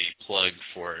a plug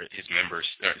for his members,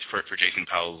 for Jason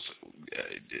Powell's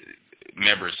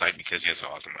member site, because he has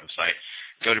an awesome website.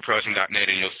 Go to ProWrestling.net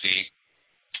and you'll see,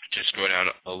 just scroll down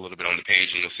a little bit on the page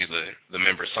and you'll see the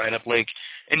member sign-up link.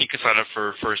 And you can sign up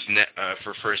for first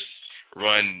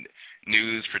run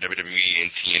news for WWE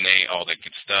and TNA, all that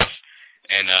good stuff.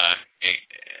 And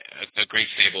a great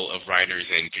stable of writers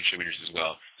and contributors as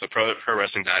well. So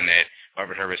ProWrestling.net,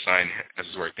 Marvin Hermanstein has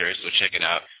his work there, so check it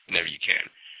out whenever you can.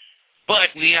 But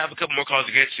we have a couple more calls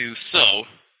to get to, so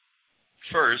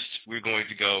first we're going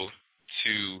to go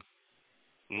to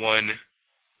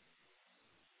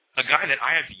a guy that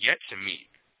I have yet to meet.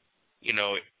 You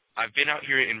know, I've been out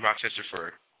here in Rochester for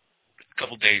a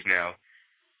couple days now.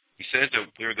 He says that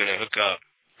we were going to hook up.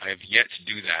 I have yet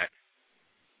to do that.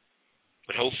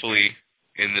 But hopefully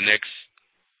in the next,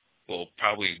 well,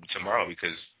 probably tomorrow,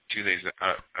 because Tuesday's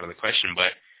out of the question,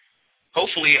 but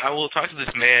hopefully I will talk to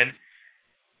this man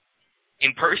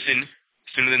in person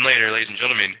sooner than later, ladies and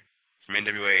gentlemen, from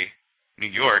NWA New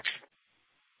York,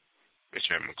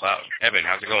 Mr. Evan McLeod. Evan,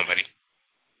 how's it going, buddy?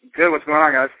 Good. What's going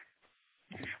on, guys?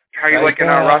 How are you liking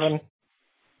Rochester?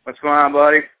 What's going on,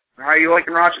 buddy? How are you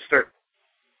liking Rochester?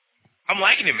 I'm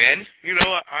liking it, man. You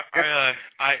know,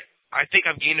 I think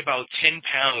I've gained about 10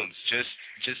 pounds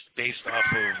just based off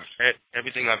of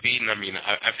everything I've eaten. I mean,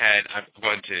 I've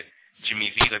gone to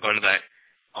Jimmy V's. I've gone to that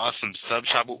awesome sub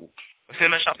shop. What's the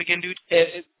name of that shop again, dude?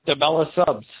 The Bella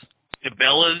Subs. The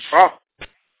Bellas. Oh.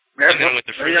 Yeah, and then with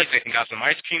the freezer and got some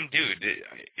ice cream, dude.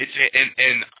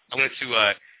 And I went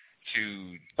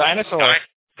to Dinosaur.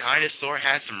 Dinosaur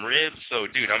had some ribs. So,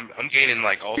 dude, I'm gaining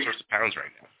like all sorts of pounds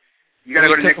right now. You gotta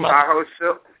go to Nick Tahoe's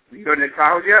still? You go to Nick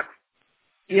Tahoe's yet?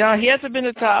 Yeah, he hasn't been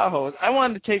to Tahoe. I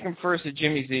wanted to take him first to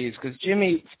Jimmy Z's because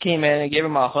Jimmy came in and gave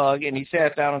him a hug, and he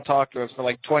sat down and talked to us for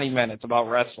like 20 minutes about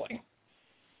wrestling.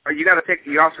 You also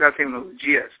got to take him to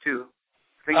Lugia's too.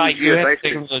 You have to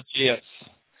take him to Lugia's.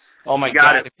 Oh my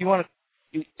God! If you want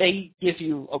to, they give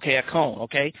you a cone,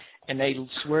 and they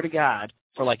swear to God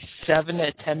for like $7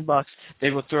 to $10,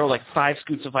 they will throw like 5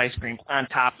 scoops of ice cream on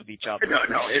top of each other. No,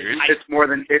 it's more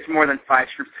than 5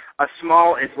 scoops. A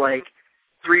small is like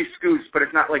 3 scoops, but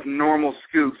it's not like normal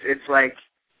scoops. It's like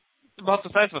about the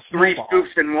size of a 3 snowball. scoops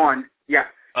in one. Yeah.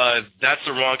 That's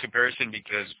the wrong comparison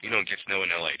because you don't get snow in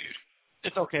LA, dude.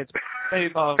 It's okay. It's maybe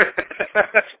about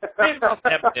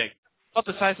that big. About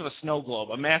the size of a snow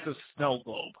globe, a massive snow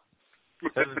globe.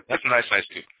 That's a nice size,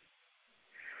 too.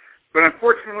 But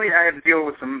unfortunately, I had to deal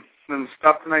with some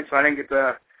stuff tonight, so I didn't get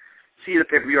to see the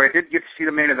pay-per-view. I did get to see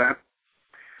the main event.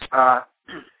 I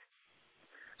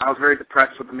was very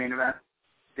depressed with the main event,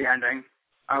 the ending.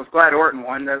 I was glad Orton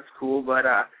won. That's cool, but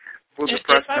was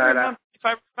depressed that... If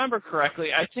I remember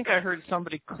correctly, I think I heard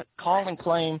somebody call and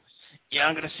claim, yeah,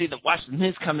 I'm going to see watch the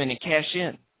Miz come in and cash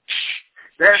in.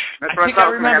 Yeah, that's what I thought. I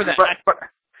remember that.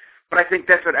 But I think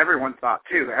that's what everyone thought,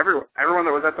 too. Everyone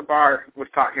that was at the bar was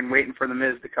waiting for the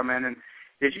Miz to come in. And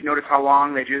did you notice how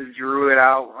long they just drew it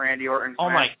out? Randy Orton. Oh,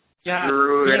 my God.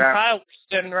 Me and Kyle were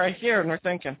sitting right here, and we're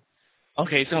thinking,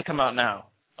 okay, he's going to come out now.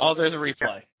 Oh, there's a replay.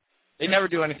 Yeah. They never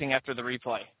do anything after the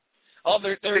replay. Oh,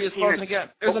 there he is closing again.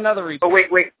 There's another replay. Oh,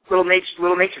 wait. Little Nate's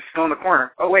still in the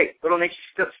corner. Oh, wait. Little Nate's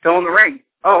still in the ring.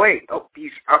 Oh, wait. Oh,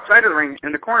 he's outside of the ring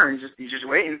in the corner. He's just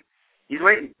waiting. He's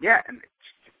waiting. Yeah. And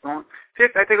I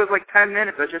think it was like 10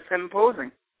 minutes of just him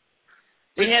posing.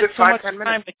 They had so much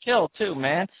time to kill, too,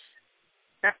 man.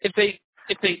 Yeah. If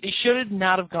they should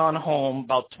not have gone home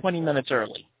about 20 minutes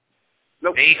early.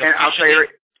 Nope. And I'll tell you,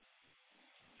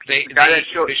 They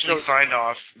officially signed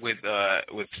off with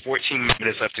 14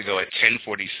 minutes left to go at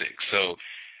 10:46. So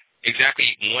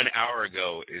exactly 1 hour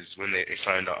ago is when they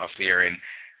signed off the air. And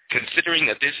considering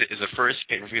that this is the first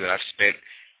pay-per-view that I've spent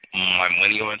my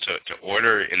money on to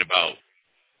order in about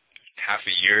half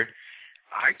a year,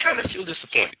 I kind of feel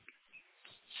disappointed.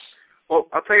 Well,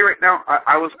 I'll tell you right now,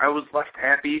 I was left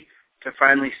happy to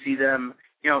finally see them.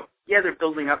 They're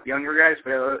building up younger guys,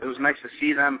 but it was nice to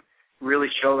see them really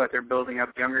show that they're building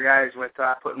up younger guys with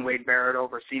putting Wade Barrett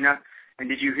over Cena. And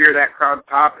did you hear that crowd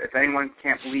pop? If anyone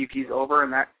can't believe he's over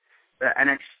and that the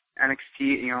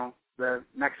NXT, the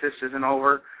Nexus isn't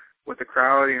over with the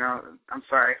crowd, I'm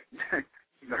sorry.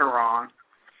 They're wrong.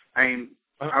 I mean,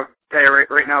 I'll tell you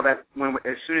right now that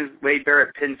as soon as Wade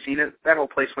Barrett pinned Cena, that whole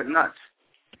place went nuts.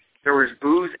 There was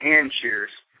boos and cheers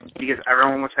because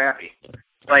everyone was happy.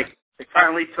 Like, they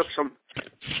finally took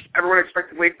everyone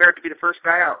expected Wade Barrett to be the first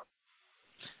guy out.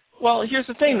 Well, here's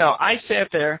the thing, though. I sat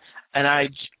there, and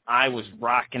I was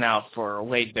rocking out for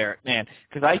Wade Barrett, man,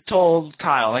 because I told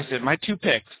Kyle, I said, my 2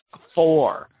 picks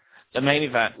for the main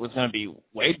event was going to be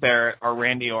Wade Barrett or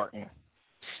Randy Orton.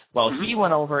 Well, he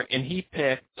went over, and he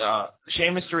picked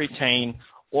Sheamus to retain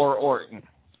or Orton.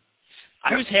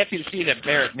 I was happy to see that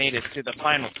Barrett made it to the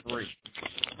final 3.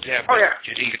 Yeah, but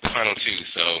you didn't get the final 2,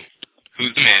 so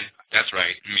who's the man? That's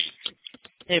right, me.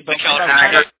 Hey, but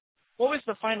what was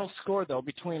the final score, though,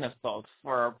 between us both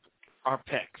for our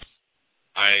picks?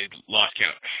 I lost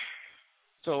count.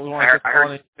 So we want to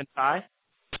call it a tie?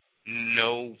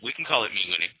 No, we can call it me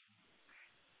winning.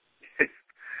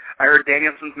 I heard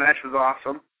Danielson's match was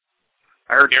awesome.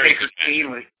 I heard Taker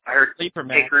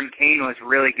and Kane was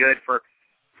really good for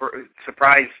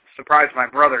surprised my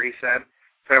brother. He said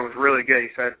it was really good. He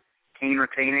said Kane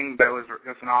retaining, but it was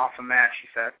an awesome match. He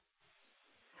said.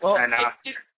 Well, and,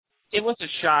 it was a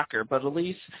shocker, but at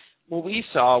least what we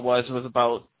saw was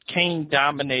about Kane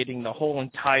dominating the whole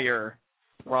entire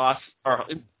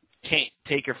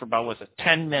Taker for about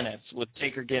 10 minutes, with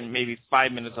Taker getting maybe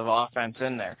 5 minutes of offense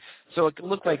in there. So it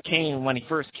looked like Kane, when he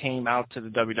first came out to the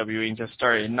WWE, and just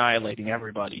started annihilating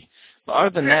everybody. But other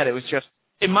than that, it was just,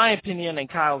 in my opinion and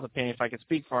Kyle's opinion, if I could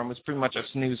speak for him, it was pretty much a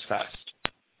snooze fest.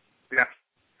 Yeah.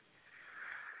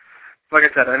 Like I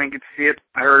said, I didn't get to see it.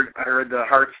 I heard the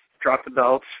Hearts drop the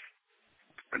belts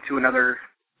to another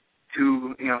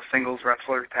 2 singles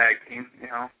wrestler tag team,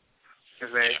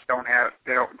 because they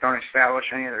don't establish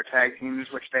any of their tag teams,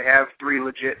 which they have 3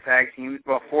 legit tag teams,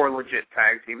 4 legit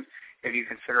tag teams if you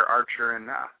consider Archer and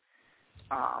a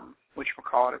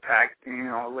tag,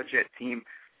 a legit team.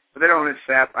 But they don't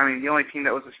establish. I mean, the only team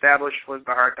that was established was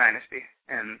the Hart Dynasty,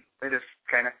 and they just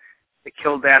they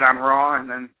killed that on Raw, and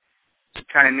then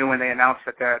kind of knew when they announced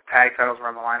that the tag titles were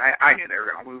on the line. I knew they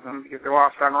were going to lose them because they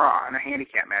lost on Raw in a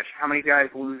handicap match. How many guys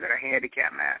lose in a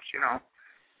handicap match?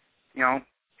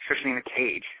 Especially in a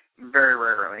cage, very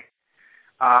rarely.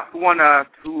 Who won?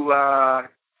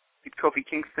 Kofi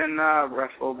Kingston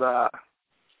wrestled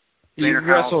He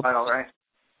Intercontinental wrestled title, right?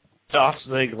 Dolph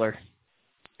Ziggler.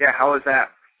 Yeah, how was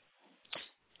that?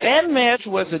 That match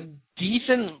was a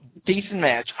decent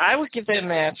match. I would give that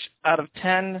match out of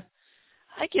 10.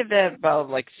 I give that about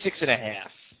like 6.5.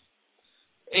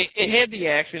 It had the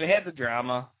action, it had the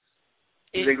drama.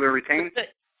 Ziggler retained?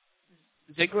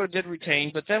 Ziggler did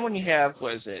retain, but then when you have,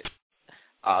 what is it?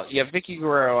 You have Vicky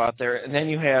Guerrero out there, and then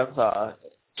you have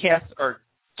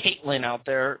Caitlyn out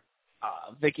there,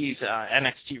 Vicky's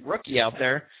NXT rookie out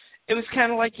there. It was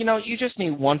kind of like, you just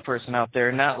need one person out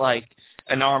there, not like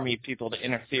an army of people to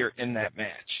interfere in that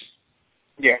match.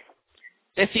 Yeah.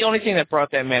 That's the only thing that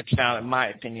brought that match down, in my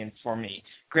opinion, for me.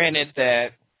 Granted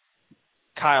that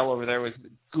Kyle over there was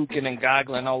gooking and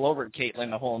goggling all over Caitlyn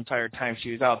the whole entire time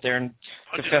she was out there and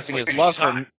professing his love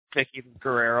for Vicky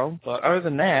Guerrero, but other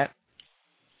than that.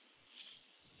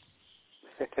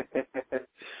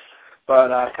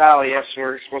 But, Kyle, yes,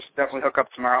 we're supposed to definitely hook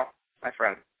up tomorrow, my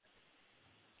friend.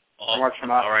 Oh, watch from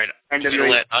all right.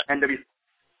 NW.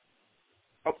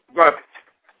 Oh, go ahead.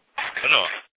 Oh, no,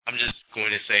 I'm just going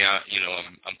to say,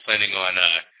 I'm planning on,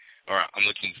 or I'm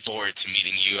looking forward to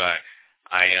meeting you.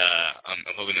 I'm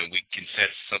hoping that we can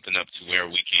set something up to where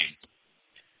we can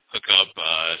hook up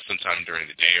sometime during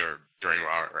the day or during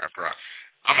Raw or after Raw.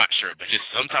 I'm not sure, but just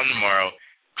sometime tomorrow,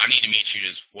 I need to meet you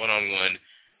just one-on-one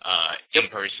in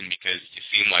person because you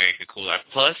seem like a cool guy.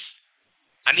 Plus,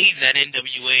 I need that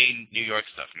NWA New York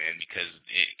stuff, man,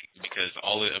 because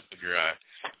all of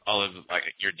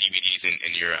your DVDs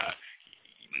and your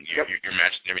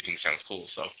match and everything sounds cool.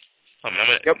 So I'm gonna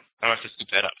have to scoop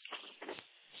that up.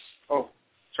 Oh,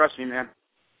 trust me, man.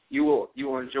 You will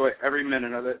enjoy every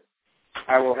minute of it.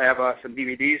 I will have some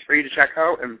DVDs for you to check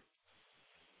out, and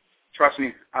trust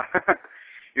me,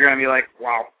 you're gonna be like,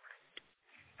 wow.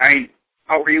 I mean,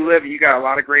 out where you live, you got a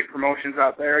lot of great promotions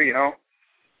out there, a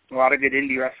lot of good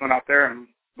indie wrestling out there, and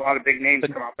a lot of big names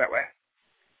come out that way.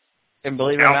 And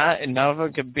believe it or not, none of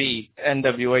them could beat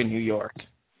NWA New York.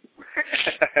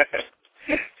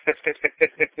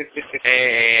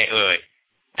 Hey, wait.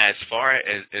 As far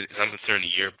as I'm concerned,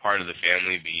 you're part of the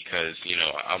family because,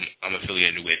 I'm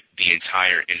affiliated with the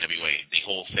entire NWA, the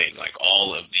whole thing, like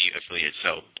all of the affiliates.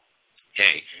 So,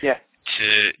 hey, yeah.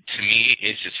 To me,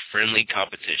 it's just friendly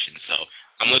competition. So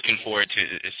I'm looking forward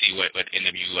to see what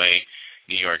NWA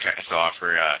New York has to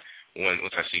offer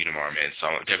once I see you tomorrow, man. So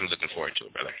I'm definitely looking forward to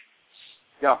it, brother.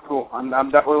 Yeah, cool. I'm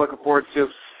definitely looking forward to.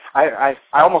 I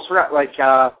almost forgot. Like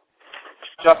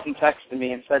Justin texted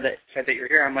me and said that you're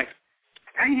here. I'm like,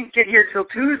 I didn't get here till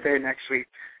Tuesday next week.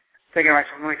 Thinking to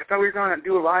myself, I'm like, I thought we were going to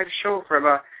do a live show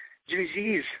from Jimmy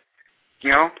Z's,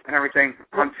 and everything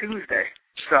on Tuesday.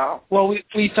 So. Well,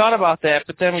 we thought about that,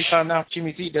 but then we found out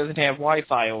Jimmy Z doesn't have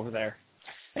Wi-Fi over there.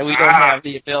 And we don't have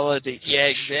the ability. Yeah,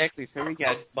 exactly. So we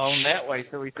got boned that way.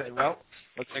 So we said, well,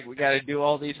 looks like we got to do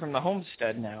all these from the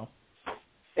homestead now.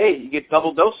 Hey, you get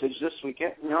double dosage this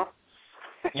weekend, Yeah,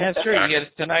 it's true. You get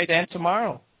it tonight and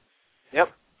tomorrow. Yep.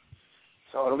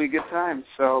 So it'll be a good time.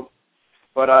 So,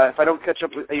 but if I don't catch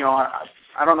up with,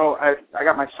 I don't know. I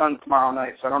got my son tomorrow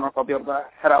night, so I don't know if I'll be able to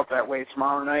head out that way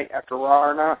tomorrow night after Raw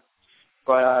or not.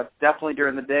 But definitely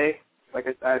during the day, like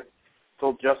I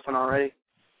told Justin already,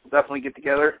 we'll definitely get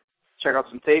together, check out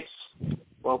some tapes,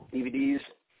 DVDs,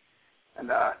 and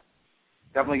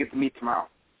definitely get to meet tomorrow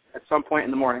at some point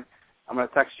in the morning. I'm going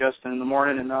to text Justin in the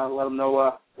morning and let him know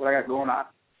what I got going on.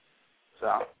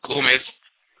 So cool, man.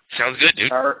 Sounds good,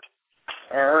 dude. All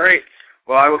right.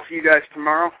 Well, I will see you guys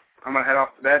tomorrow. I'm going to head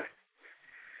off to bed.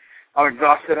 I'm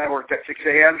exhausted. I worked at 6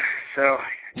 a.m., so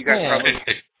you guys probably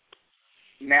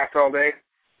napped all day.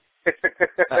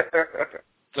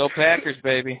 Go Packers,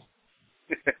 baby.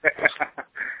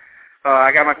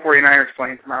 I got my 49ers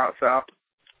playing tomorrow, so.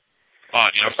 Oh,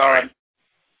 dude, I'm sorry.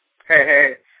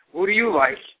 Hey, who do you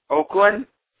like? Oakland?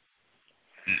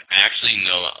 Actually,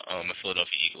 no. I'm a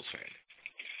Philadelphia Eagles fan.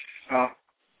 Oh,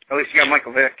 at least you got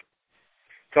Michael Vick.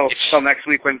 Till next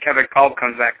week when Kevin Kolb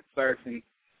comes back and starts and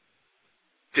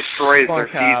destroys their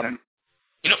season.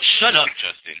 Shut up,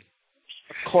 Justin.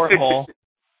 Cornhole.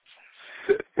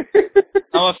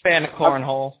 I'm a fan of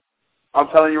cornhole. I'm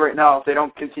telling you right now, if they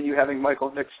don't continue having Michael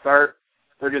Vick start,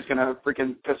 they're just going to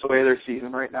freaking piss away their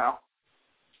season right now.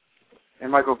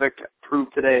 And Michael Vick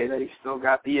proved today that he's still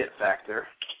got the it factor.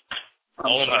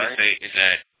 All I'm going to say is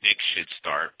that Vick should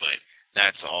start, but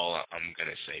that's all I'm going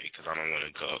to say because I don't want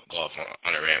to go off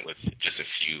on a rant with just a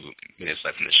few minutes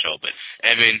left in the show. But,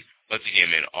 Evan, once again,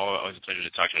 man, always a pleasure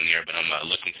to talk to you on the air, but I'm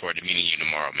looking forward to meeting you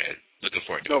tomorrow, man. Looking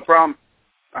forward to it. No problem.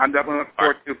 I'm definitely looking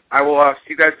forward to it. I will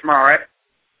see you guys tomorrow, all right?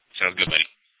 Sounds good, buddy.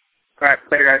 All right.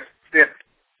 Later, guys. See ya.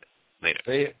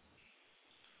 Later.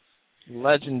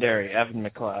 Legendary Evan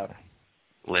McLeod.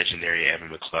 Legendary Evan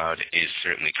McLeod is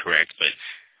certainly correct, but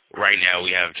right now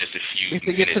we have just a few We have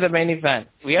to get to the main event.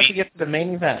 The main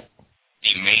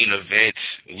event,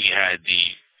 we had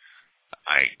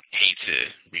I hate to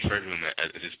refer to them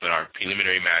as this, but our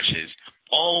preliminary matches,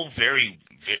 all very,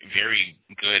 very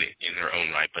good in their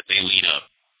own right, but they lead up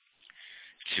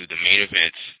to the main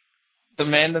event. The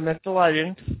man, the myth, the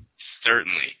legend.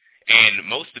 Certainly. And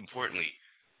most importantly,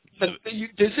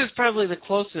 this is probably the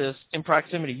closest in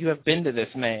proximity you have been to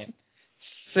this man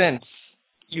since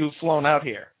you've flown out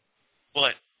here.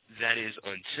 But that is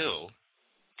until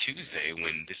Tuesday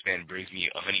when this man brings me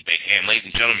a honey baked ham. Ladies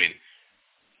and gentlemen,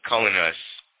 calling us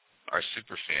our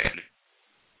super fan,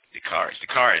 Dakaris.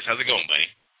 Dakaris, how's it going, buddy?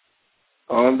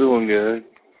 Oh, I'm doing good.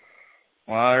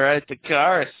 All right,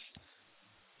 Dakaris.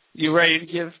 You ready to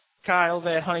give Kyle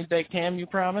that honey baked ham you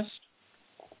promised?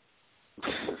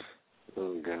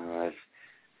 Oh, gosh.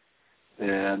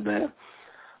 Yeah, man.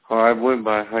 Oh, I went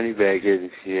by honey bacon.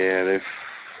 Yeah, they're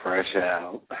fresh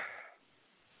out.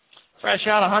 Fresh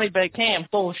out of honey baked ham.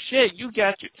 Bullshit.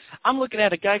 I'm looking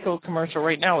at a Geico commercial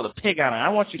right now with a pig on it. I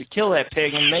want you to kill that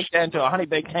pig and make that into a honey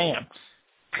baked ham.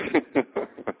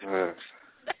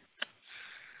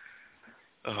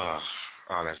 Oh,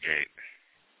 that's great.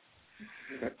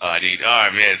 Dude. All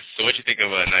right, man. So what you think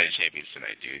of Night of Champions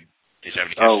tonight, dude? Did you have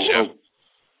any kind of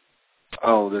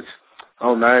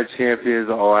show? Night of Champions.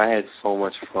 Oh, I had so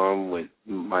much fun with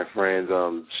my friends,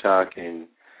 Chuck, and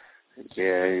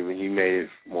yeah, he made it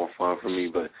more fun for me.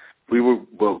 But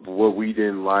what we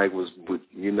didn't like was with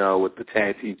the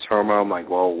tag team turmoil. I'm like,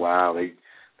 oh wow, they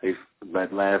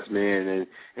that last man,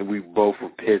 and we both were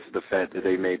pissed at the fact that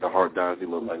they made the Hart Dynasty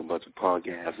look like a bunch of punk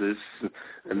asses,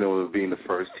 and then it was being the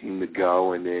first team to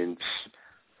go, and then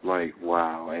like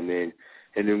wow, and then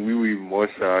we were even more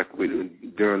shocked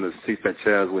during the six-man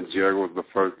challenge when Jericho was the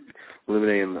first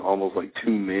eliminated in almost like 2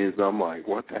 minutes. I'm like,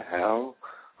 what the hell?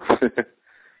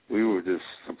 We were just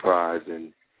surprised,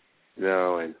 and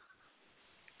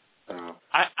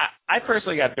I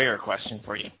personally got a bigger question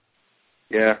for you.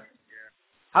 Yeah.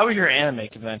 How was your anime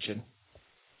convention?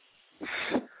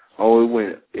 Oh,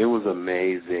 it was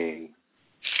amazing.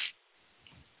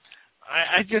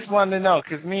 I just wanted to know,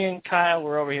 because me and Kyle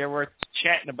were over here, we're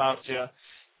chatting about you,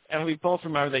 and we both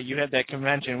remember that you had that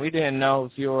convention. We didn't know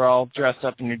if you were all dressed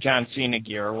up in your John Cena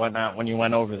gear or whatnot when you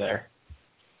went over there.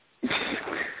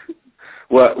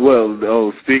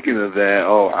 Well, speaking of that,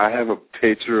 I have a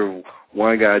picture of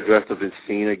one guy dressed up in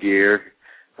Cena gear.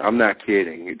 I'm not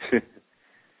kidding.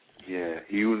 Yeah,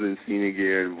 he was in Cena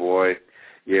gear, and boy,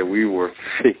 yeah,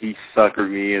 he suckered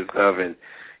me and stuff, and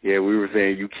yeah, we were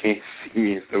saying you can't see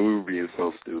me, and so we were being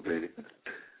so stupid.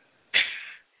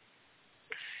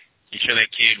 You sure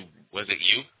that kid wasn't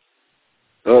you?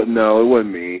 No, it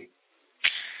wasn't me.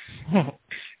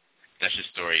 That's your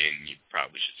story, and you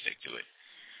probably should stick to it.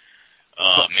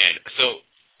 Man, so...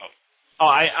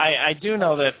 I do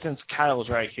know that since Kyle's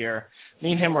right here,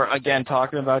 me and him were, again,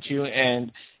 talking about you,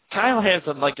 and Kyle has,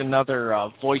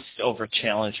 another voice-over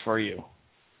challenge for you.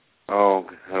 Oh,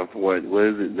 what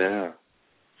is it now?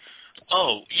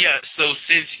 Oh, yeah, so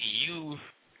since you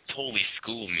totally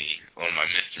schooled me on my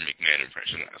Mr. McMahon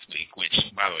impression last week, which,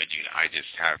 by the way, dude, I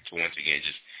just have to once again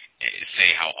just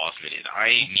say how awesome it is.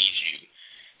 I need you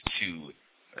to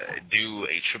do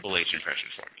a Triple H impression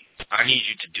for me. I need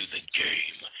you to do the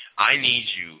game. I need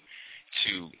you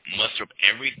to muster up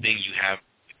everything you have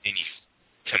in you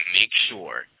to make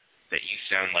sure that you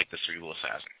sound like the Cerebral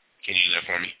Assassin. Can you do that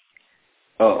for me?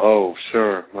 Oh,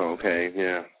 sure. Okay,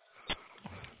 yeah.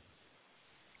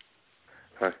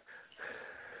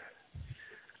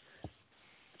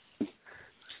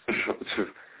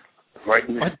 Right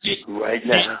now.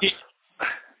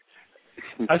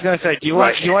 I was going to say, do you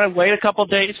want to wait a couple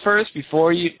days first so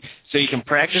you can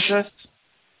practice this?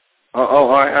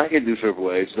 I can do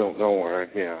Triple H. Don't worry.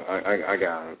 Yeah, I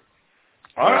got it.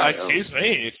 All right.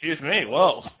 Excuse me.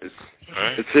 Whoa.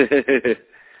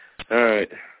 All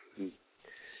right.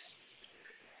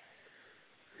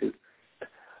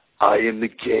 I am the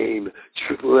Game,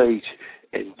 Triple H,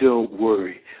 and don't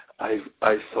worry. I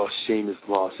saw Sheamus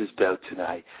lost his belt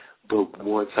tonight, but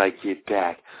once I get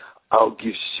back, I'll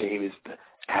give Sheamus the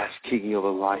ass-kicking of a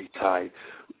lifetime,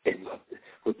 and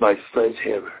with my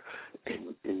sledgehammer.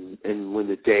 And when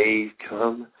the day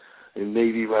comes, and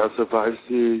maybe around Survivor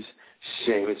Series,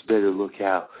 Sheamus better look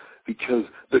out, because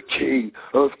the King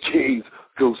of Kings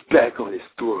goes back on his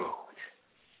throne.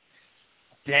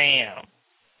 Damn.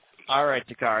 All right,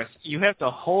 Takaris, you have to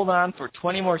hold on for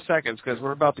 20 more seconds because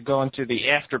we're about to go into the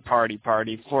after-party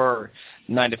for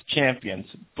Night of Champions.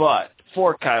 But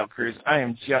for Kyle Cruz, I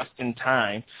am just in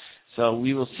time, so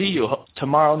we will see you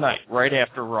tomorrow night right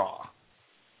after Raw.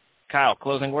 Kyle,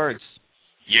 closing words.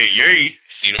 Yay, yay.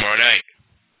 See you tomorrow night.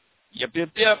 Yep.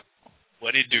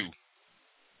 What it do?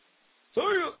 See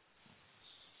ya.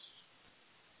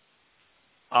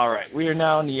 All right, we are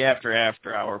now in the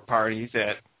after-hour parties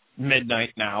at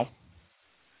midnight now.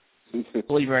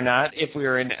 Believe it or not, if we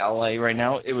were in L.A. right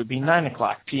now, it would be 9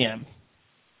 o'clock p.m.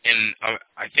 And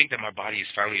I think that my body is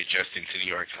finally adjusting to New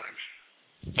York time.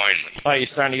 Finally. Oh, you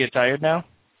starting to get tired now?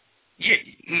 Yeah,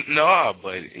 no,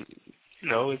 but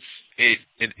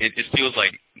it feels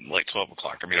like 12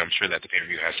 o'clock. I mean, I'm sure that the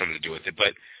pay-per-view has something to do with it,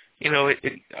 but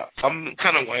I'm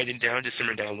kind of winding down, just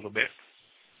simmering down a little bit.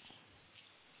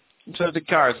 So, the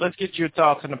cars, let's get your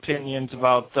thoughts and opinions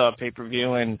about the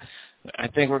pay-per-view, and I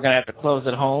think we're going to have to close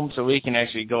at home so we can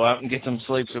actually go out and get some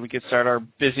sleep so we can start our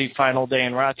busy final day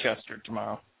in Rochester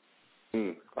tomorrow.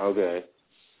 Okay.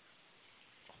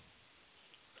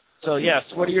 So, yes,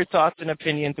 what are your thoughts and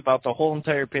opinions about the whole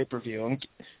entire pay-per-view? And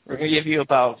we're going to give you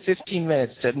about 15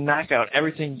 minutes to knock out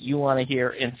everything you want to hear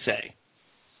and say.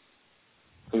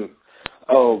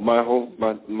 Oh,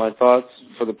 my thoughts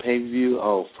for the pay-per-view.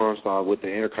 Oh, first off, with the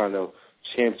Intercontinental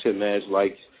Championship match,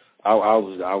 I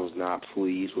was not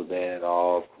pleased with that at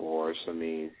all. Of course, I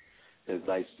mean, it's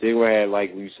like Ziggler had,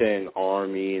 like we said, an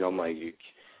army, and I'm like,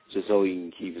 just so he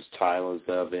can keep his title and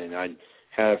stuff. And I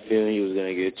had a feeling he was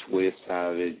gonna get a twist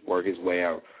out of it, work his way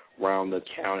out around the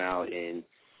count out and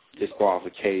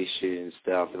disqualification and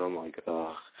stuff. And I'm like,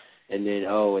 ugh. And then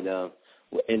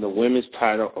in the women's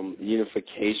title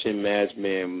unification match,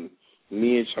 man,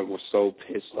 me and Chuck were so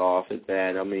pissed off at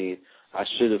that. I mean, I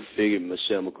should have figured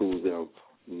Michelle McCool was going to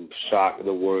shock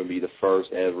the world and be the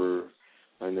first ever,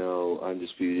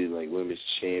 undisputed, women's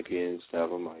champion and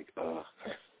stuff. I'm like,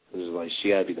 it was like she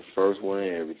got to be the first one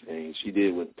and everything. She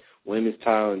did with women's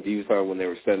title and Divas title when they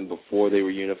were setting before they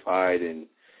were unified. And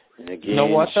again, You know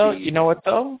what,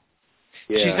 though?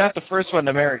 Yeah. She's not the first one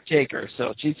to marry Taker,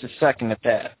 so she's the second at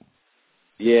that.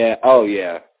 Yeah. Oh,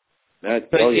 yeah.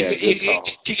 Good call.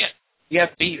 You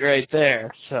got beat right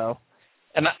there. So,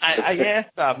 and I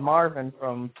asked Marvin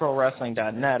from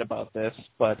ProWrestling.net about this,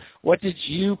 but what did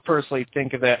you personally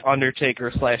think of that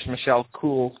Undertaker / Michelle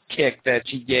Cool kick that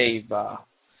she gave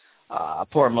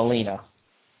poor Melina?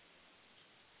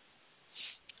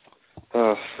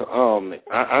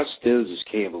 I still just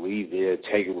can't believe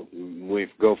Taker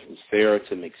go from Sarah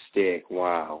to McStick.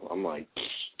 Wow. I'm like.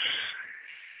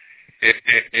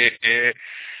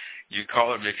 You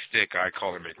call her McStick, I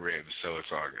call her McRib, so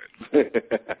it's all good.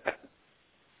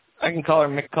 I can call her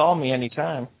McCall-me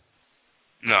anytime.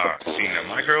 No, see, now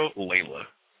my girl, Layla,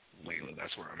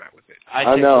 that's where I'm at with it.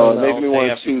 I know, it makes me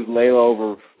want to choose Layla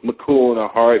over McCool in a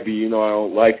heartbeat. I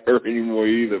don't like her anymore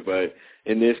either, but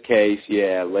in this case,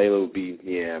 yeah, Layla would be,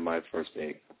 my first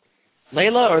pick.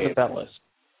 Layla or the Bellas?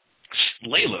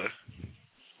 Layla.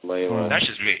 That's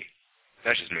just me.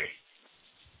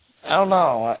 I don't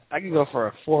know. I could go for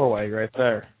a 4-way right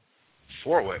there.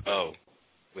 4-way? Oh.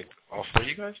 With all 4 of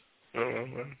you guys?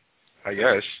 I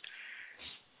guess.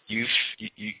 You've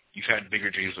had bigger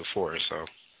dreams before, so.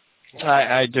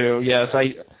 I do, yes.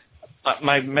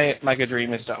 My good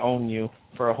dream is to own you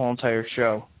for a whole entire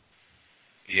show.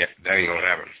 Yeah, that ain't gonna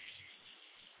happen.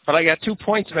 But I got 2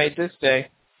 points made this day.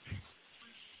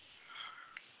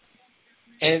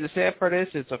 And the sad part is,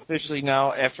 it's officially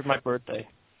now after my birthday.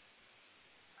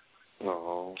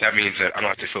 Oh. That means that I don't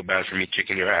have to feel bad for me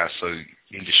kicking your ass, so you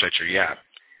can just shut your yap.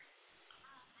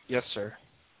 Yes, sir.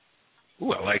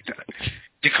 Ooh, I like that.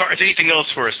 Descartes, anything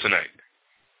else for us tonight?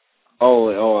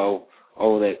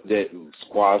 That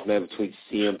squash match between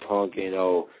CM Punk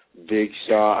and Big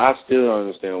Shaw. I still don't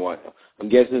understand why. I'm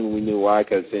guessing we knew why,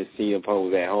 because since CM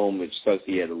Punk was at home, which sucks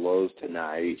he had the Lowe's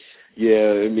tonight.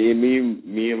 Yeah, me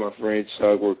and my friend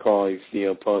Chuck were calling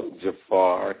CM Punk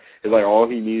Jafar. It's like all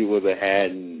he needed was a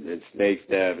hat and snake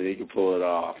staff, and he could pull it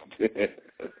off.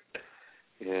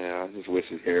 Yeah, I just wish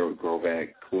his hair would grow back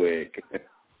quick.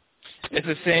 It's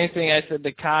the same thing I said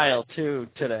to Kyle, too,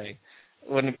 today.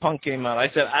 When Punk came out, I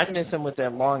said, I miss him with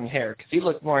that long hair, because he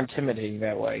looked more intimidating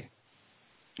that way.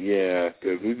 Yeah,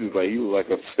 because he was like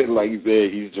you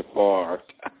said, he's Jafar.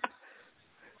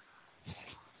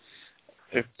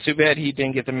 Too bad he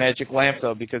didn't get the magic lamp,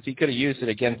 though, because he could have used it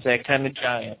against that kind of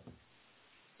giant.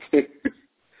 Yeah,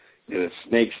 the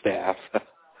snake staff.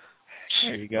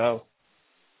 There you go.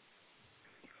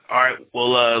 All right,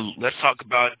 well, let's talk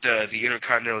about the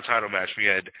Intercontinental title match. We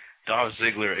had Dolph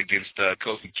Ziggler against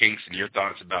Kofi Kingston. Your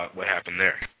thoughts about what happened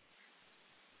there?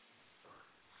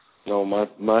 No,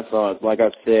 my thoughts, like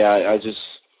I said, I just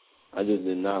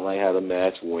did not like how the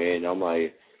match went. I'm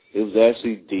like, it was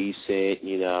actually decent,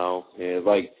 you know. And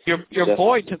like your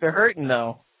boy took a hurting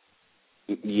though.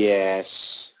 Yes.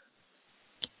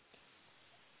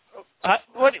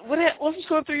 What was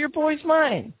going through your boy's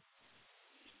mind?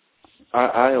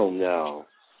 I don't know.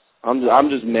 I'm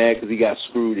just mad because he got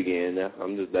screwed again.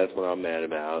 That's what I'm mad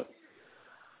about.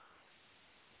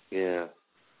 Yeah.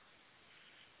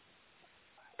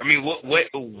 I mean,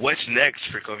 what's next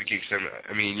for Kofi Kingston?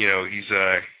 I mean, you know,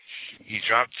 he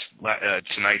dropped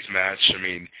tonight's match. I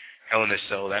mean, Hell in a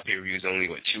Cell, that pay-per-view is only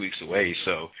 2 weeks away.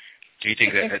 So, do you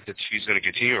think that he's going to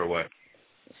continue or what?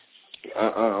 I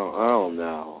don't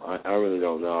know. I really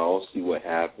don't know. I'll see what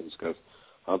happens because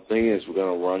I'm thinking we're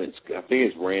going to run it. I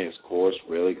think it's ran its course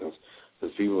really because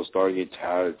people are starting to get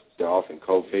tired of Dolph and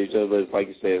Kofi each other. But it's like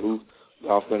you said, who's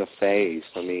Dolph going to face?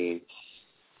 I mean,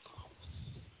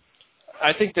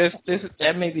 I think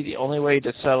that may be the only way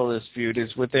to settle this feud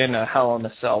is within a Hell in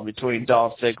a Cell between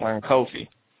Dolph Ziggler and Kofi.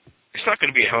 It's not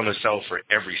going to be a Hell in a Cell for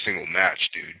every single match,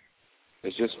 dude.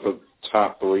 It's just for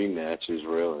top 3 matches,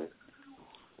 really.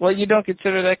 Well, you don't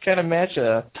consider that kind of match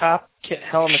a top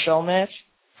Hell in a Cell match?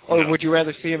 Or would you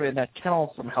rather see him in a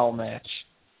Kennel from Hell match?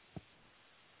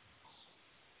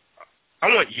 I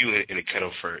want you in a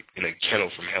Kennel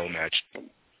from Hell match,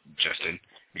 Justin,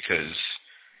 because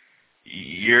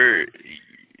you're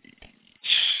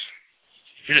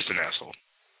just an asshole.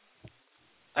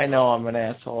 I know I'm an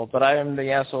asshole, but I am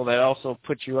the asshole that also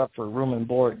puts you up for room and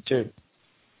board, too.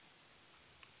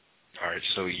 All right,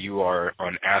 so you are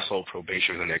on asshole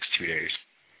probation for the next 2 days.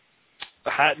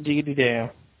 Hot diggity damn.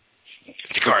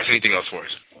 Cars, anything else for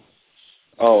us?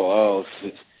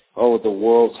 The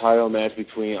world title match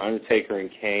between Undertaker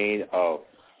and Kane. I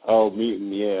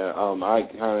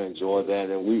kind of enjoyed that,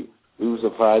 and we were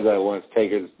surprised that once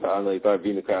Taker started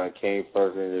beating the crowd and Kane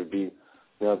first, and it'd be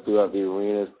throughout the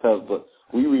arena and stuff. But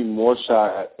we were more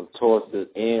shot towards the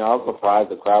end. I was surprised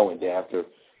the crowd went there after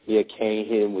Kane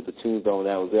hit him with the tombstone.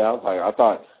 That was it. I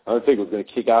thought Undertaker was going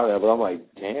to kick out of that, but I'm like,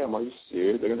 damn, are you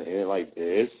serious? They're going to end it like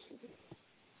this?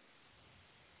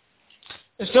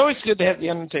 It's always good to have the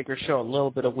Undertaker show a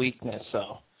little bit of weakness,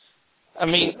 though. I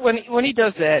mean, when he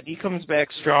does that, he comes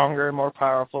back stronger and more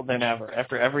powerful than ever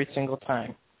after every single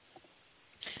time.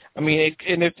 I mean,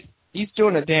 if he's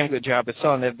doing a damn good job of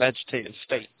selling that vegetative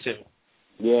state too.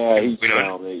 Yeah, he's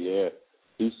selling it.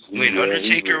 Yeah. When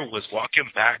Undertaker was walking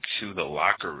back to the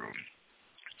locker room,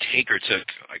 Taker took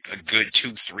like a good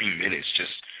 2-3 minutes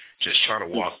just trying to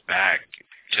walk back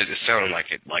to just sound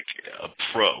like a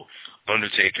pro.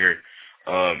 Undertaker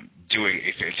doing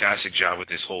a fantastic job with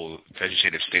this whole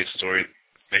vegetative state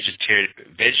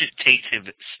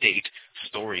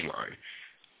storyline.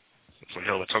 That's one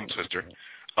hell of a tongue twister.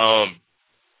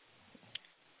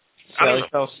 Sally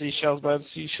fell seashells by the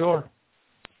seashore.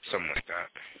 Something like that.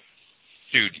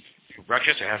 Dude,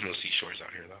 Rochester has no seashores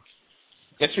out here, though.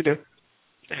 Yes, we do. Get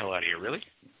the hell out of here, really?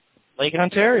 Lake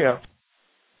Ontario.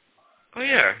 Oh,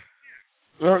 yeah.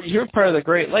 Well, you're part of the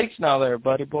Great Lakes now there,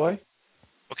 buddy boy.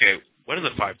 Okay, what are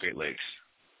the 5 Great Lakes?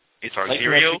 It's Lake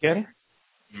Ontario,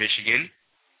 Michigan,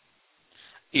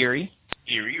 Erie,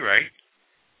 right?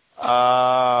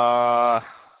 I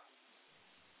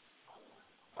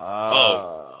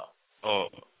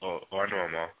know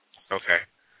them all. Okay.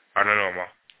 I don't know them all.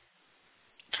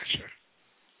 Gotcha.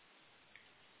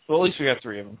 Well, at least we got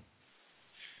 3 of them.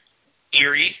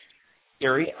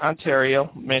 Erie,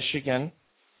 Ontario, Michigan,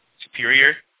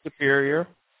 Superior,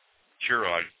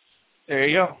 Huron. There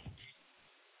you go.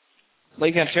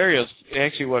 Lake Ontario is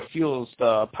actually what fuels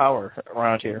the power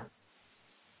around here.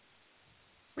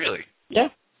 Really? Yeah.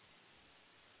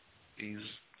 These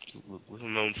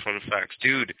little-known fun facts.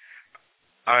 Dude,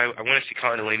 I want to see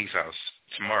Colin Delaney's house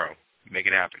tomorrow. Make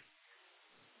it happen.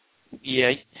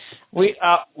 Yeah.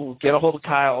 We'll get a hold of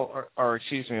Kyle,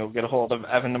 we'll get a hold of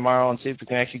Evan tomorrow and see if we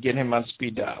can actually get him on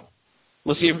speed dial.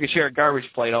 We'll see if we can share a garbage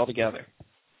plate all together.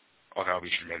 Oh, that would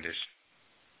be tremendous.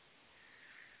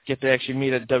 Get to actually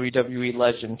meet a WWE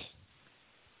legend.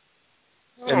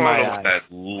 I don't know about that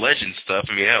legend stuff.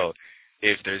 I mean, hell,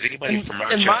 if there's anybody from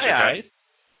Rochester,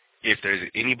 if there's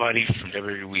anybody from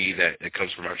WWE that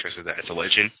comes from Rochester that's a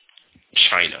legend,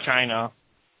 China.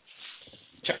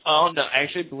 Oh, no,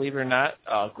 actually, believe it or not,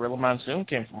 Gorilla Monsoon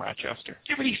came from Rochester.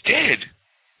 Yeah, but he's dead.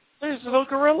 There's no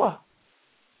gorilla.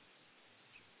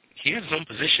 He has his own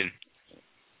position.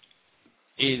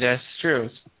 Yeah, that's true.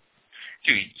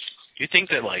 Dude, you think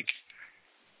that, like,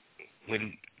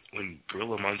 when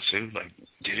Gorilla Monsoon, like,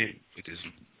 did it with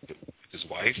his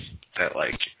wife, that,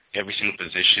 like, every single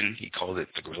position, he called it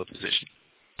the gorilla position?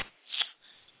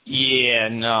 Yeah,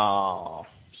 no.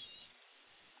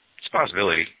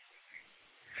 possibility.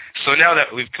 So now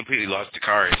that we've completely lost the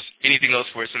cars, anything else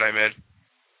for us tonight, man?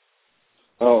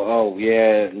 Oh,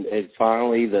 yeah, and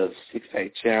finally the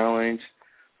six-pack challenge.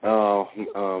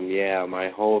 Yeah, my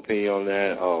whole opinion on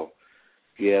that.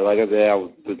 Yeah, like I said,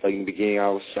 like in the beginning, I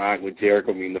was shocked with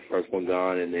Jericho being the first one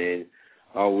done, and then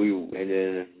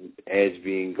then Edge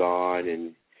being gone,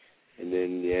 and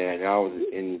then and I was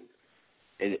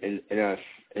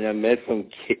and I met some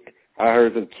kid. I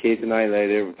heard some kids tonight. Like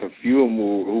there was a few of them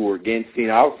who were getting seen.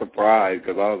 I was surprised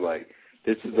because I was like,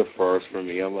 this is the first for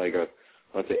me. I'm like a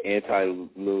bunch of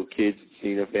anti-little kids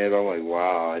Cena fans. I'm like,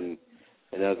 wow, and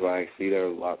that's why I see they're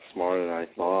a lot smarter than I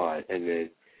thought. And then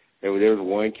there was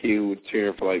one kid who was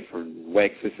cheering for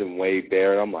Lexus and Wade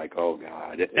Barrett. I'm like, oh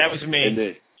God, that was me. And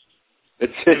then,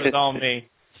 it was all me.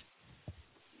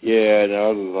 Yeah, and I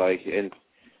was like,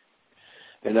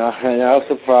 and I was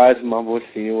surprised my boy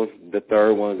Cena was the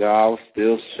third one. I was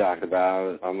still shocked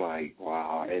about it. I'm like,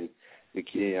 wow, and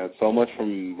so much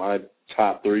from my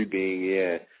top three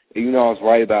being even though I was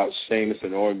right about Sheamus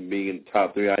and Orton being in the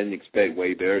top three, I didn't expect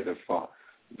Wade Barrett to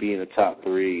be in the top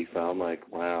three. So I'm like,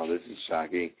 wow, this is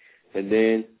shocking. And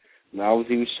then I was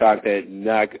even shocked that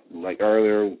not like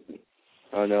earlier,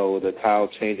 I don't know, the title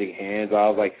changing hands. I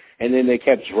was like, and then they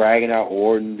kept dragging out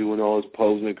Orton, doing all this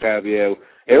posing and crap. Yeah,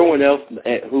 everyone else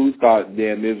who thought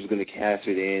Miz was going to cash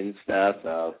it in and stuff.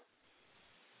 So.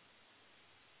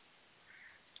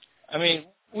 I mean,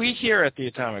 we here at the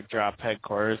Atomic Drop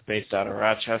headquarters, based out of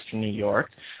Rochester, New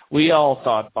York, we all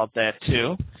thought about that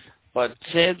too. But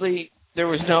sadly, there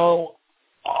was no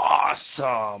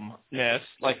awesomeness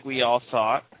like we all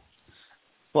thought.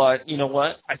 But you know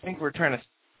what? I think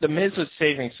the Miz was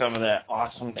saving some of that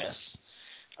awesomeness.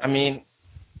 I mean,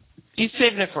 he's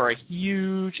saving it for a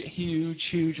huge, huge,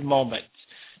 huge moment,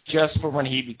 just for when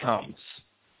he becomes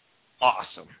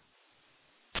awesome.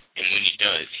 And when he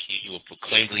does, he will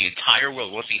proclaim to the entire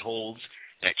world, once he holds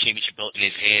that championship belt in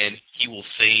his hand, he will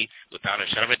say, without a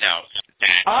shadow of a doubt,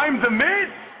 that I'm the Miz,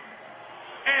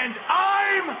 and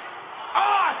I'm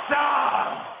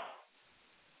awesome!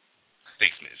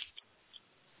 Thanks, Miz.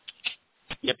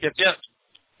 Yep.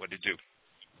 What'd it do?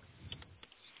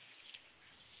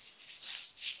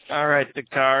 All right, the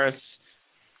cars.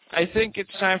 I think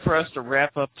it's time for us to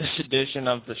wrap up this edition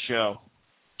of the show.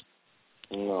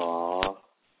 Aww.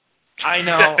 I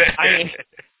know.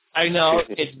 I know.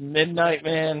 It's midnight,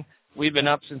 man. We've been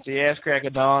up since the ass crack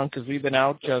of dawn because we've been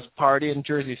out just partying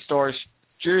Jersey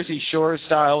Shore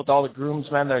style with all the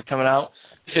groomsmen that are coming out,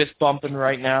 fist bumping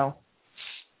right now.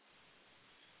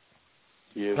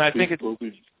 Yeah, and I think it's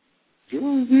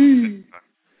Jersey.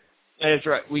 That's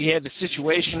right. We had the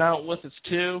Situation out with us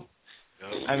too.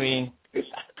 No. I mean,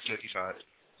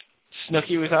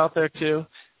 Snooki was out there too.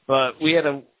 But we had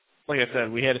like I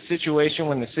said, we had a situation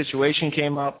when the Situation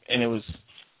came up, and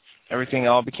everything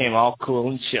all became all cool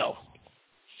and chill.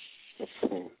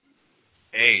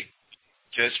 Hey,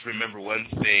 just remember one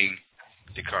thing,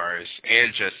 Dakars,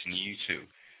 and Justin, you too,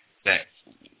 that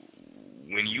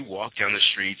when you walk down the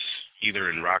streets, either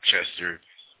in Rochester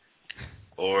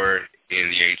or in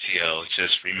the ATL,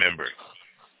 just remember,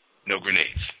 no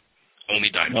grenades, only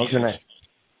diamonds. No grenades.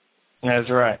 That's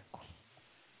right.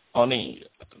 Only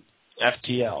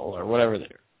FTL or whatever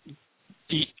they're.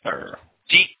 DTF.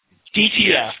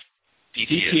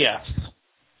 DTF.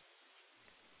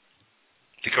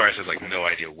 Dakars has no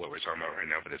idea what we're talking about right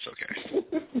now, but it's okay.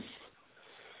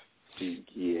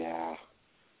 Yeah.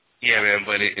 Yeah, man,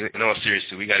 but in all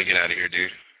seriousness, we got to get out of here,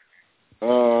 dude.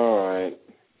 All right.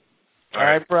 All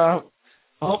right, bro.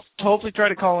 Hopefully try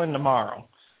to call in tomorrow.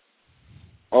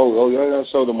 Oh, you got a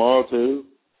show tomorrow, too?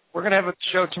 We're going to have a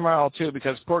show tomorrow, too,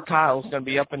 because poor Kyle's going to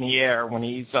be up in the air when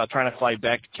he's trying to fly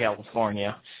back to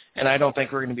California. And I don't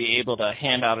think we're going to be able to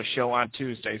hand out a show on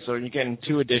Tuesday. So you're getting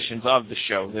 2 editions of the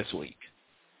show this week.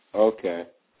 Okay.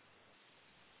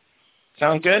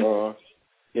 Sound good?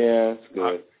 Yeah, it's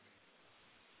good.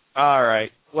 All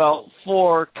right. Well,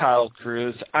 for Kyle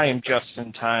Cruz, I am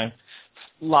Justin Time,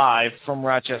 live from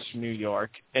Rochester, New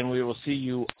York, and we will see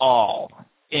you all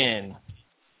in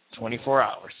 24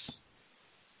 hours.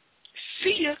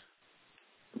 See ya.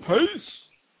 Peace.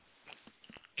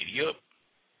 Giddy up.